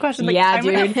just every question, like, I'm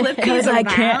going to flip these around.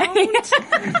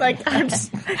 Like,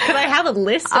 could I have a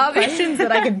list of questions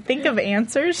that I can think of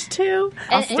answers to?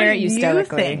 I'll stare at you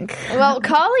stoically. Think? Well,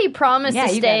 Kali promised to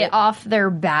stay off their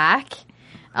back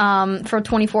for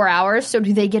 24 hours, so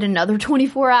do they get another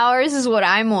 24 hours is what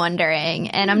I'm wondering.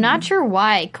 And I'm not sure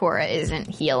why Korra isn't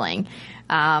healing.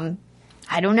 I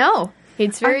don't know.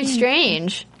 It's very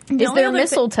strange. Is there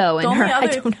mistletoe in her? I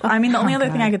don't know. I mean, the only other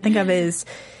thing I could think of is,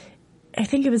 I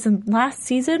think it was in last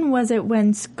season, was it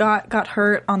when Scott got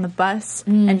hurt on the bus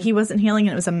and he wasn't healing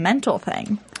and it was a mental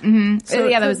thing? Mm-hmm. So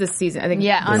that was this season. I think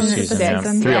on the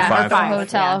season. 3 or 5.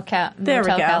 Hotel there we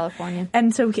go. California.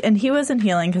 And he wasn't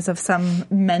healing because of some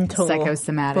mental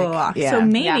psychosomatic block. Yeah. So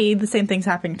maybe the same thing's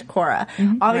happening to Cora.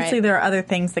 Obviously, there are other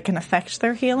things that can affect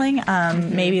their healing.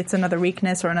 Maybe it's another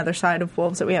weakness or another side of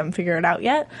wolves that we haven't figured out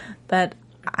yet. But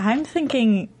I'm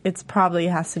thinking it's probably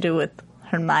has to do with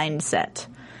her mindset.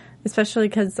 Especially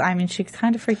because, I mean, she's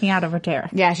kind of freaking out over Derek.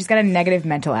 Yeah, she's got a negative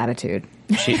mental attitude.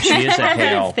 She is a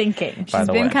Hale. Thinking. By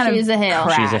the way. She's a Hale.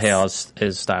 Crass. She's a Hale,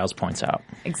 as Styles points out.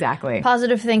 Exactly.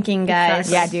 Positive thinking,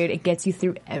 guys. Yeah, dude, it gets you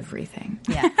through everything.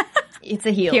 Yeah. It's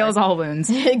a healer. Heals all wounds.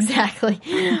 Exactly.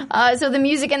 So the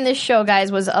music in this show,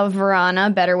 guys, was of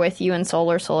Verana, Better With You, and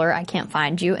Solar, I Can't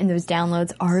Find You. And those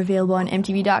downloads are available on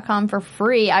MTV.com for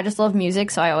free. I just love music,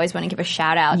 so I always want to give a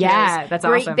shout out to that's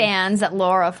great awesome. bands that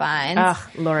Laura finds. Ugh,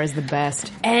 Laura's the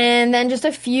best. And then just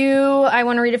I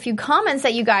want to read a few comments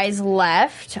that you guys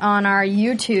left on our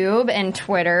YouTube and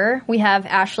Twitter. We have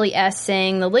Ashley S.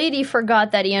 saying, the lady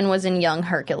forgot that Ian was in Young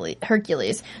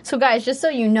Hercules. So guys, just so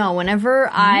you know, whenever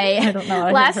I don't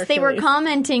know. They were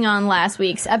commenting on last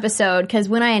week's episode because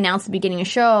when I announced the beginning of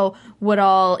the show what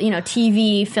all,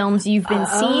 TV films you've been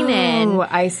seen in. Oh,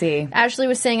 I see. Ashley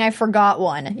was saying I forgot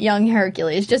one, Young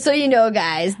Hercules. Just so you know,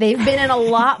 guys, they've been in a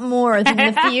lot more than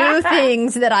the few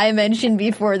things that I mentioned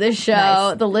before the show.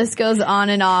 Nice. The list goes on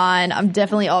and on. I'm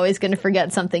definitely always going to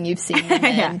forget something you've seen them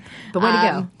in. Yeah. But way to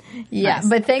go. Yeah, nice.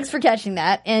 But thanks for catching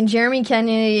that. And Jeremy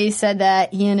Kennedy said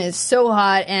that Ian is so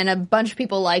hot, and a bunch of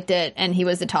people liked it, and he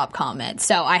was the top comment.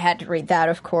 So I had to read that,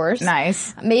 of course.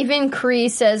 Nice. Maven Cree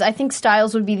says, I think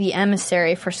Styles would be the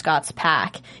emissary for Scott's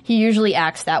pack. He usually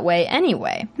acts that way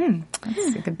anyway.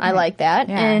 That's a good point. I like that.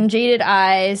 Yeah. And Jaded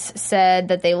Eyes said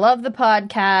that they love the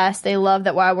podcast. They love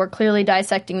that while we're clearly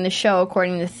dissecting the show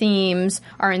according to themes,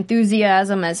 our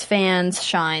enthusiasm as fans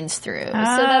shines through. So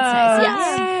that's nice.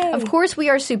 Yes. Of course, we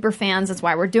are super fans. That's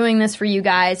why we're doing this for you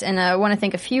guys. And I want to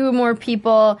thank a few more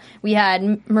people. We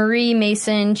had Marie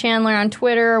Mason Chandler on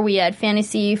Twitter. We had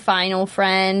Fantasy Final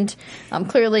Friend.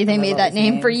 Clearly, they made that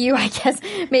name for you, I guess.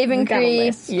 Maven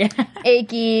Cree,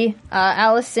 Aki,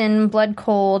 Allison Blood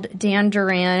Cold, Dan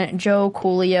Duran, Joe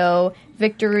Coolio,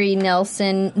 Victory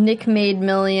Nelson, Nick Made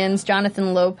Millions,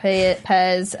 Jonathan Lopez,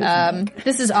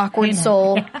 This is Awkward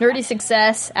Soul, Nerdy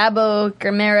Success, Abo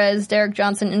Ramirez, Derek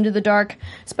Johnson, Into the Dark,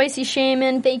 Spicy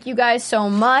Shaman. Thank you guys so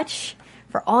much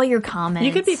for all your comments.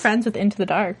 You could be friends with Into the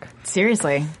Dark.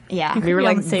 Seriously. Yeah. We were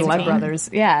like blood brothers.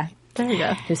 Yeah. There you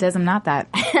go. Who says I'm not that?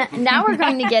 Now we're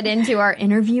going to get into our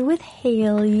interview with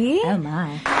Haley. Oh,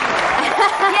 my.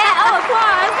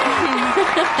 applause.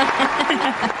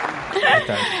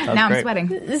 Now I'm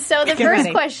sweating. So the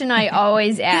first question I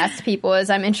always ask people is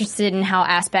I'm interested in how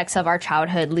aspects of our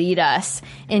childhood lead us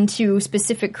into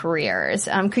specific careers.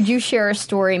 Could you share a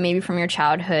story maybe from your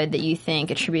childhood that you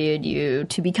think attributed you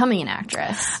to becoming an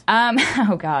actress?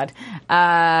 Oh, God.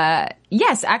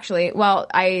 Yes, actually. Well,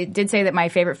 I did say that my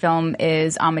favorite film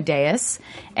is Amadeus,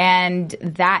 and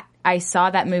that I saw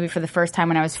that movie for the first time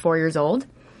when I was 4 years old.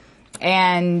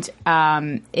 And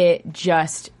it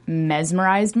just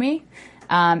mesmerized me.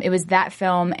 It was that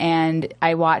film, and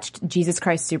I watched Jesus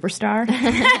Christ Superstar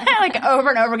like over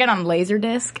and over again on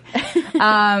Laserdisc.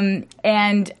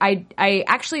 And I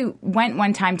actually went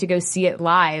one time to go see it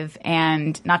live,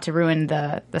 and not to ruin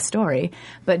the story,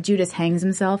 but Judas hangs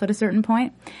himself at a certain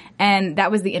point, and that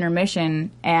was the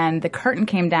intermission, and the curtain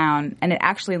came down, and it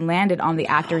actually landed on the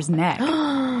actor's neck.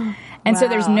 And so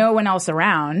there's no one else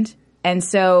around. And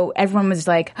so everyone was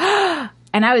like, and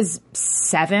I was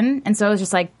 7, and so I was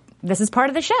just like, this is part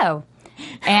of the show.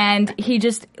 And he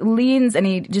just leans and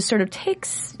he just sort of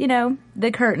takes,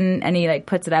 the curtain and he like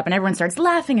puts it up and everyone starts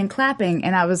laughing and clapping.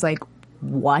 And I was like,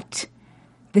 what?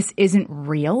 This isn't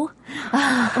real?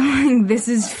 This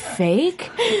is fake?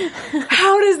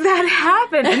 How does that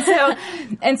happen?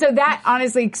 And so that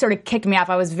honestly sort of kicked me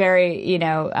off. I was very,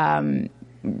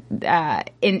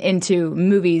 into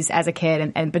movies as a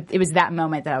kid, but it was that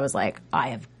moment that I was like, I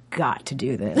have got to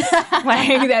do this.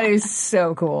 Like, that is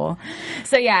so cool.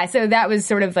 So that was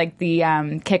sort of like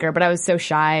the kicker, but I was so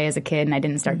shy as a kid and I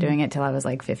didn't start doing it till I was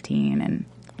like 15, and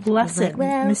Lesson.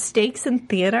 Mistakes in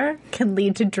theater can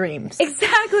lead to dreams.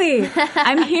 Exactly.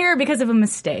 I'm here because of a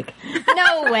mistake.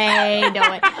 No way.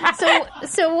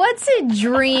 So what's a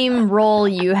dream role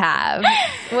you have?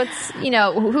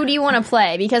 Who do you want to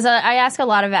play? Because I ask a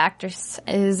lot of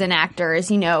actresses and actors,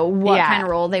 what kind of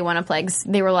role they want to play. 'Cause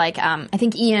they were like, I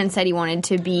think Ian said he wanted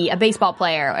to be a baseball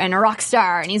player and a rock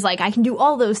star. And he's like, I can do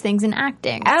all those things in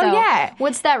acting. Oh, yeah.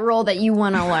 What's that role that you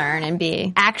want to learn and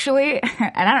be? Actually,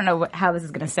 and I don't know how this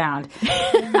is going to sound.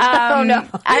 Oh, no.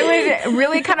 I would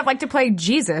really kind of like to play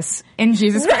Jesus in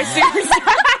Jesus Christ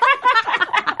Superstar.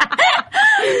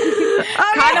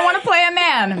 Kind of want to play a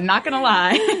man. I'm not going to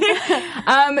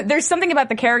lie. There's something about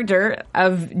the character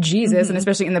of Jesus, and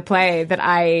especially in the play, that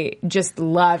I just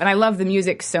love. And I love the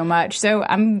music so much. So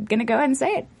I'm going to go ahead and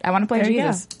say it. I want to play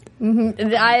Jesus.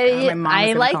 I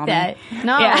like that.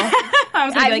 No. Yeah.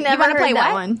 I've never heard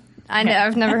that one.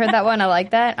 I've never heard that one. I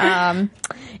like that.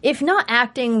 If not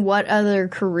acting, what other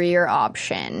career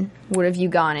option have you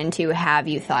gone into? Have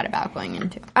you thought about going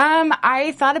into?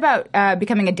 I thought about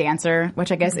becoming a dancer,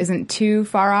 which I guess isn't too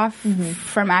far off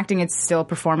from acting. It's still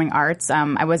performing arts.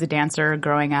 I was a dancer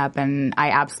growing up, and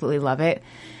I absolutely love it.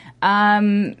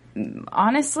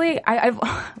 Honestly,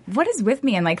 what is with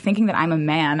me and thinking that I'm a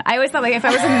man? I always thought if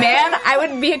I was a man, I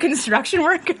would be a construction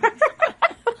worker.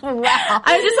 Wow.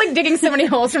 I'm just digging so many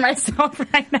holes for myself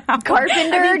right now.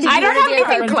 Carpenter? I don't have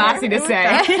anything classy to say.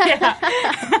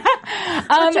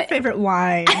 What's your favorite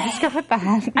line? Just go with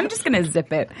that. I'm just going to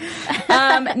zip it.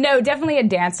 No, definitely a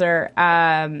dancer.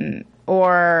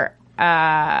 Or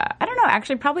I don't know,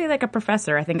 actually probably a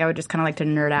professor. I think I would just kind of like to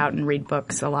nerd out and read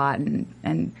books a lot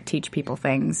and teach people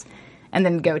things. And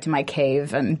then go to my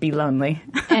cave and be lonely.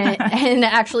 and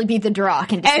actually be the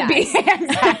Durock in disguise.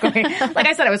 Exactly. Like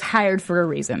I said, I was hired for a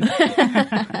reason.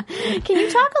 Can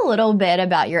you talk a little bit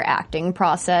about your acting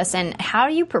process and how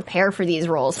do you prepare for these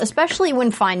roles? Especially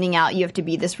when finding out you have to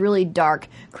be this really dark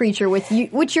creature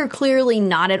which you're clearly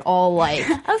not at all like.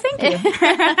 Oh, thank you.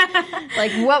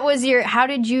 How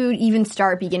did you even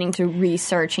start beginning to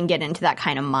research and get into that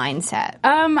kind of mindset?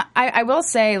 I will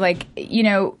say,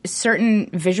 certain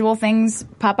visual things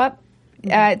pop up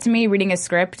to me reading a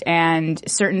script, and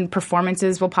certain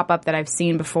performances will pop up that I've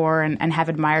seen before and have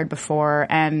admired before.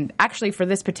 And actually for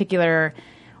this particular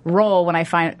role, when I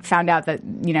found out that,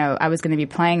 I was going to be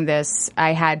playing this,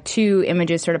 I had two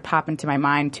images sort of pop into my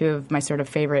mind, two of my sort of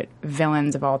favorite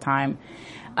villains of all time.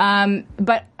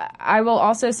 But I will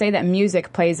also say that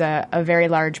music plays a very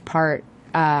large part.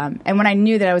 And when I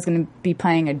knew that I was going to be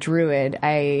playing a druid,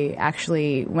 I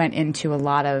actually went into a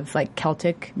lot of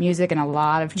Celtic music and a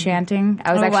lot of chanting.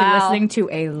 I was listening to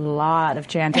a lot of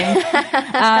chanting.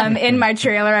 In my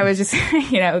trailer, I was just,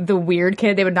 the weird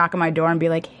kid. They would knock on my door and be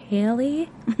like, Haley,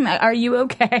 are you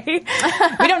okay?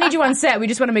 We don't need you on set. We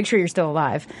just want to make sure you're still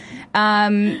alive.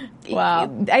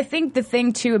 Wow. I think the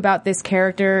thing, too, about this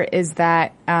character is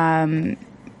that,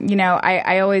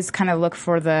 I always kind of look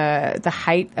for the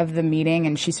height of the meeting,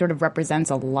 and she sort of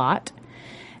represents a lot.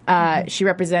 She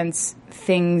represents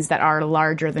things that are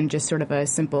larger than just sort of a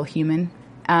simple human.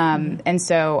 And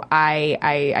so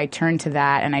I turn to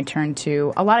that, and I turn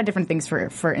to a lot of different things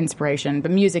for inspiration.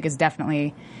 But music is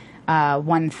definitely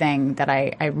one thing that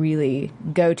I really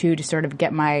go to sort of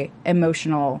get my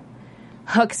emotional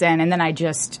hooks in, and then I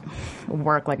just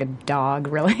work like a dog,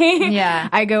 really. Yeah.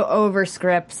 I go over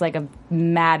scripts like a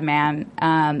madman,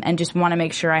 and just want to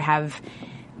make sure I have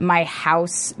my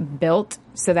house built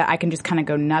so that I can just kind of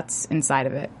go nuts inside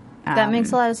of it. That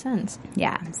makes a lot of sense.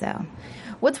 Yeah, so.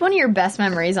 What's one of your best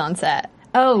memories on set?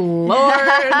 Oh, Lord.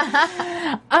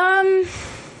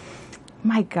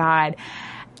 My God.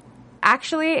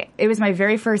 Actually, it was my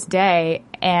very first day,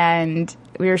 and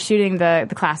we were shooting the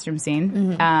classroom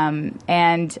scene,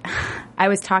 and I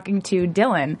was talking to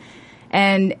Dylan,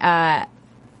 and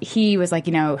he was like,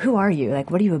 who are you?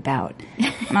 Like, what are you about?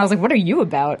 And I was like, what are you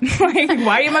about? Like,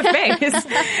 why are you in my face?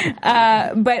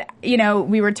 But,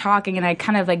 we were talking, and I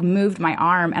kind of moved my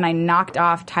arm, and I knocked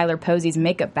off Tyler Posey's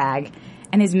makeup bag.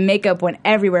 And his makeup went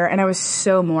everywhere, and I was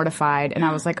so mortified. And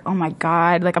I was like, oh, my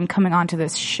God, I'm coming onto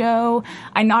this show.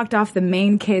 I knocked off the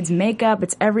main kid's makeup.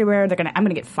 It's everywhere. I'm going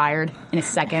to get fired in a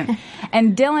second.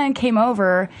 And Dylan came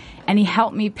over, and he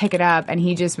helped me pick it up, and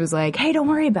he just was like, hey, don't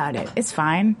worry about it. It's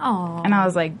fine. Aww. And I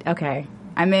was like, okay,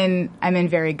 I'm in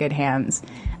very good hands.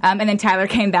 And then Tyler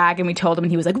came back, and we told him,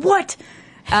 and he was like, what?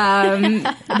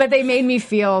 But they made me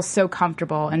feel so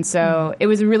comfortable. And so it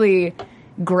was really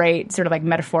great sort of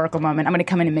metaphorical moment. I'm going to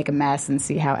come in and make a mess and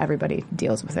see how everybody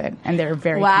deals with it. And they're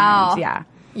very kind. Yeah.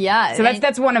 Yeah. So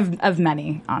that's one of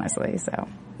many, honestly. So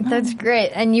That's great.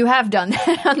 And you have done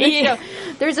that on the show.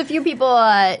 There's a few people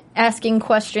asking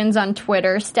questions on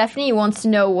Twitter. Stephanie wants to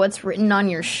know what's written on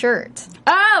your shirt.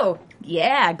 Oh,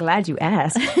 yeah. Glad you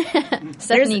asked.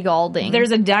 Stephanie Goulding.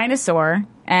 There's a dinosaur,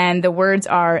 and the words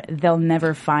are, "They'll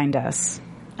never find us."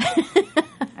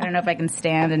 I don't know if I can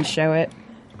stand and show it.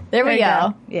 There we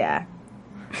go. Yeah.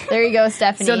 There you go,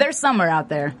 Stephanie. So they're somewhere out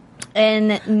there.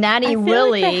 And Natty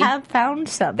Willie. Like they have found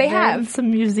some. They have some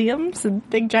museums and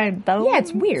big giant bones. Yeah,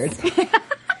 it's weird.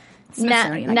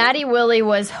 Natty Willie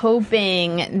was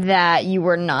hoping that you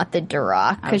were not the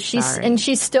Duroc because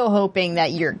she's still hoping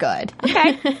that you're good.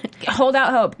 Okay, hold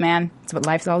out hope, man. That's what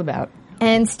life's all about.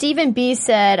 And Stephen B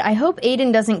said, "I hope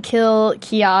Aiden doesn't kill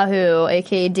Keahu,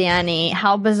 aka Danny.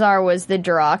 How bizarre was the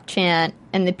Duroc chant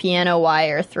and the piano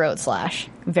wire throat slash?"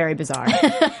 Very bizarre.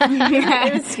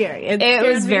 It was scary. It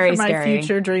was very scary. My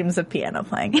future dreams of piano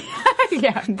playing.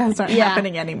 Yeah, those aren't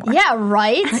happening anymore. Yeah,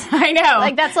 right? I know.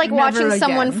 Like, that's like watching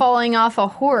someone falling off a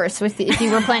horse if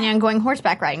you were planning on going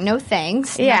horseback riding. No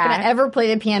thanks. Yeah. Not going to ever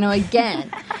play the piano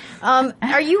again.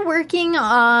 Are you working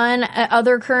on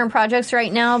other current projects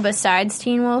right now besides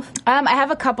Teen Wolf? I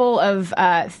have a couple of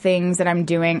things that I'm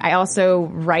doing. I also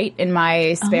write in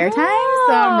my spare time,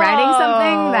 so I'm writing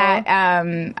something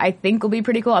that I think will be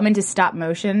pretty cool. I'm into stop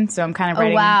motion, so I'm kind of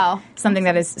writing something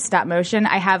that is stop motion.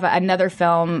 I have another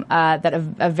film that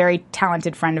a very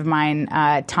talented friend of mine,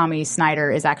 Tommy Snyder,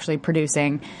 is actually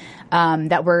producing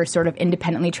that we're sort of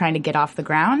independently trying to get off the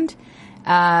ground.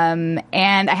 And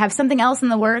I have something else in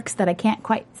the works that I can't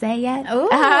quite say yet.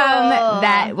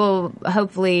 That will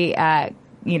hopefully,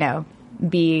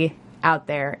 be out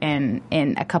there in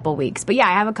a couple weeks. But yeah,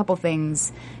 I have a couple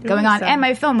things going on. And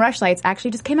my film Rushlights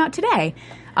actually just came out today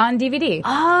on DVD.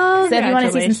 Oh, so if you want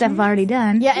to see some stuff I've already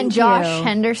done. Yeah, and Josh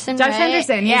Henderson, Josh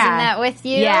Henderson, yeah. Isn't that with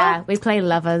you? Yeah, we play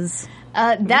lovers.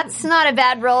 That's not a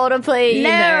bad role to play either.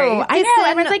 No, I know.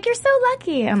 Everyone's like, "You're so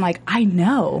lucky." I'm like, I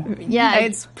know. Yeah.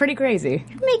 It's pretty crazy.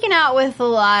 You're making out with a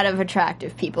lot of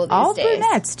attractive people these All days. All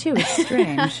brunettes, too. It's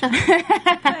strange.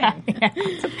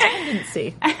 It's a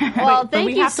tendency. Well, but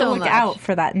we have to look out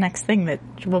for that next thing that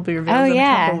will be revealed in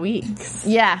a couple weeks.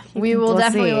 Yeah, we will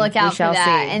definitely look out for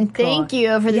that. And thank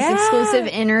you for this exclusive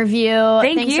interview.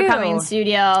 Thanks for coming in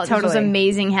studio. This was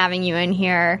amazing having you in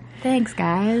here. Thanks,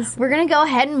 guys. We're going to go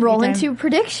ahead and roll into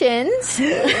predictions. And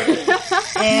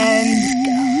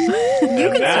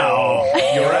now,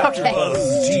 your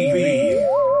AfterBuzz TV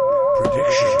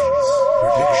predictions.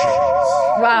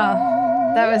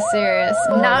 Wow, that was serious.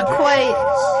 Not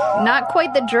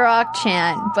quite the Duroc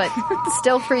chant, but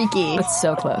still freaky. It's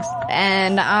so close.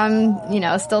 And I'm,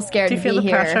 still scared to be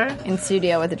here in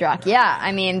studio with the Duroc. Yeah,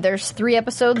 I mean, there's 3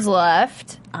 episodes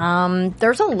left.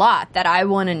 There's a lot that I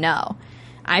want to know.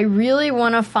 I really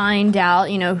want to find out,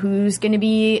 who's going to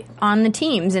be on the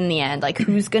teams in the end, like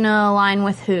who's going to align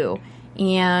with who.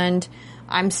 And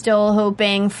I'm still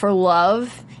hoping for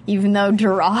love, even though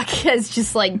Duroc has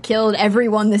just killed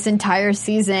everyone this entire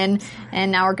season,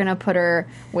 and now we're going to put her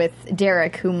with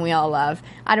Derek, whom we all love.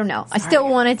 I don't know. I still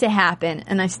want it to happen,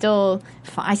 and I still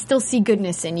see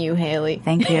goodness in you, Haley.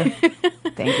 Thank you.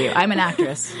 Thank you. I'm an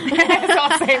actress. So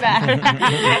I'll say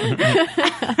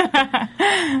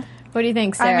that. What do you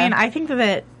think, Sarah? I mean, I think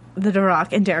that the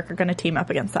Duroc and Derek are going to team up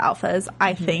against the Alphas.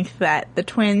 I think that the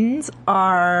twins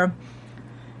are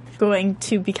going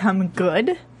to become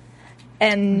good.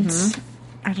 And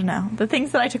I don't know. The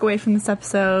things that I took away from this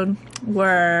episode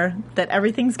were that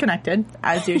everything's connected,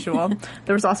 as usual.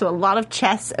 There was also a lot of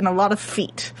chest and a lot of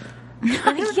feet.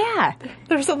 Yeah.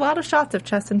 There's a lot of shots of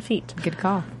chest and feet. Good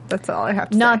call. That's all I have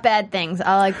to say. Not bad things.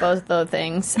 I like both those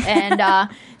things. And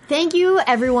thank you,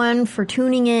 everyone, for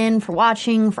tuning in, for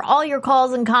watching, for all your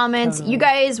calls and comments. You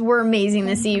guys were amazing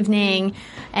this evening.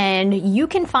 And you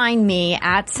can find me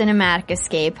at Cinematic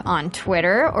Escape on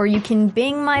Twitter, or you can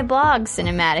bing my blog,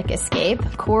 Cinematic Escape.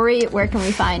 Corey, where can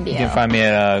we find you? You can find me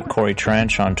at Corey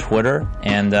Trench on Twitter.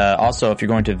 And also, if you're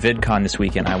going to VidCon this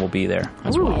weekend, I will be there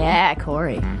as well. Yeah,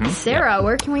 Corey. Sarah,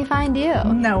 where can we find you?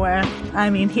 Nowhere. I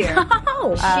mean, here.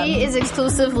 She is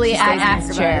exclusively at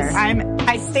AfterBuzz.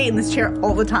 I stay in this chair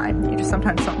all the time. You just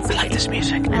sometimes don't see me. I like this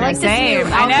music. I like this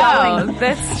music. I know.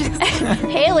 That's just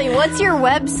Haley, what's your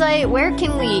website? Where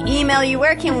can we email you?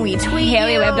 Where can we tweet you?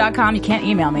 HaleyWebb.com. You can't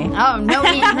email me. Oh, no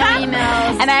emails.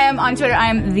 And I am on Twitter. I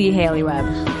am the Haley Webb.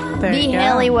 The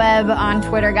Haley Webb on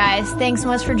Twitter, guys. Thanks so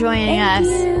much for joining us,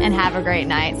 and have a great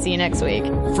night. See you next week.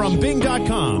 From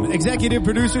Bing.com, executive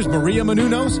producers Maria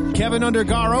Menounos, Kevin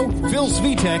Undergaro, Phil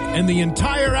Svitek, and the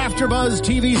entire AfterBuzz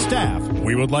TV staff.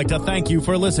 We would like to thank you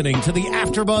for listening to the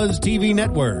AfterBuzz TV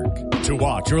Network. To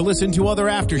watch or listen to other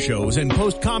after shows and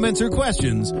post comments or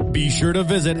questions, be sure to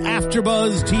visit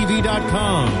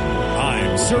AfterBuzzTV.com.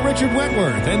 I'm Sir Richard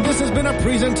Wentworth, and this has been a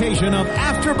presentation of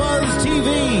AfterBuzz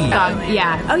TV.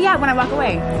 Yeah. Oh, yeah, when I walk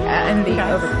away. And the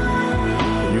over.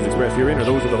 The views expressed herein are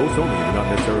those of the hosts only and do not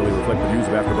necessarily reflect the views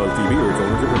of AfterBuzz TV or its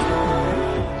owners or principals.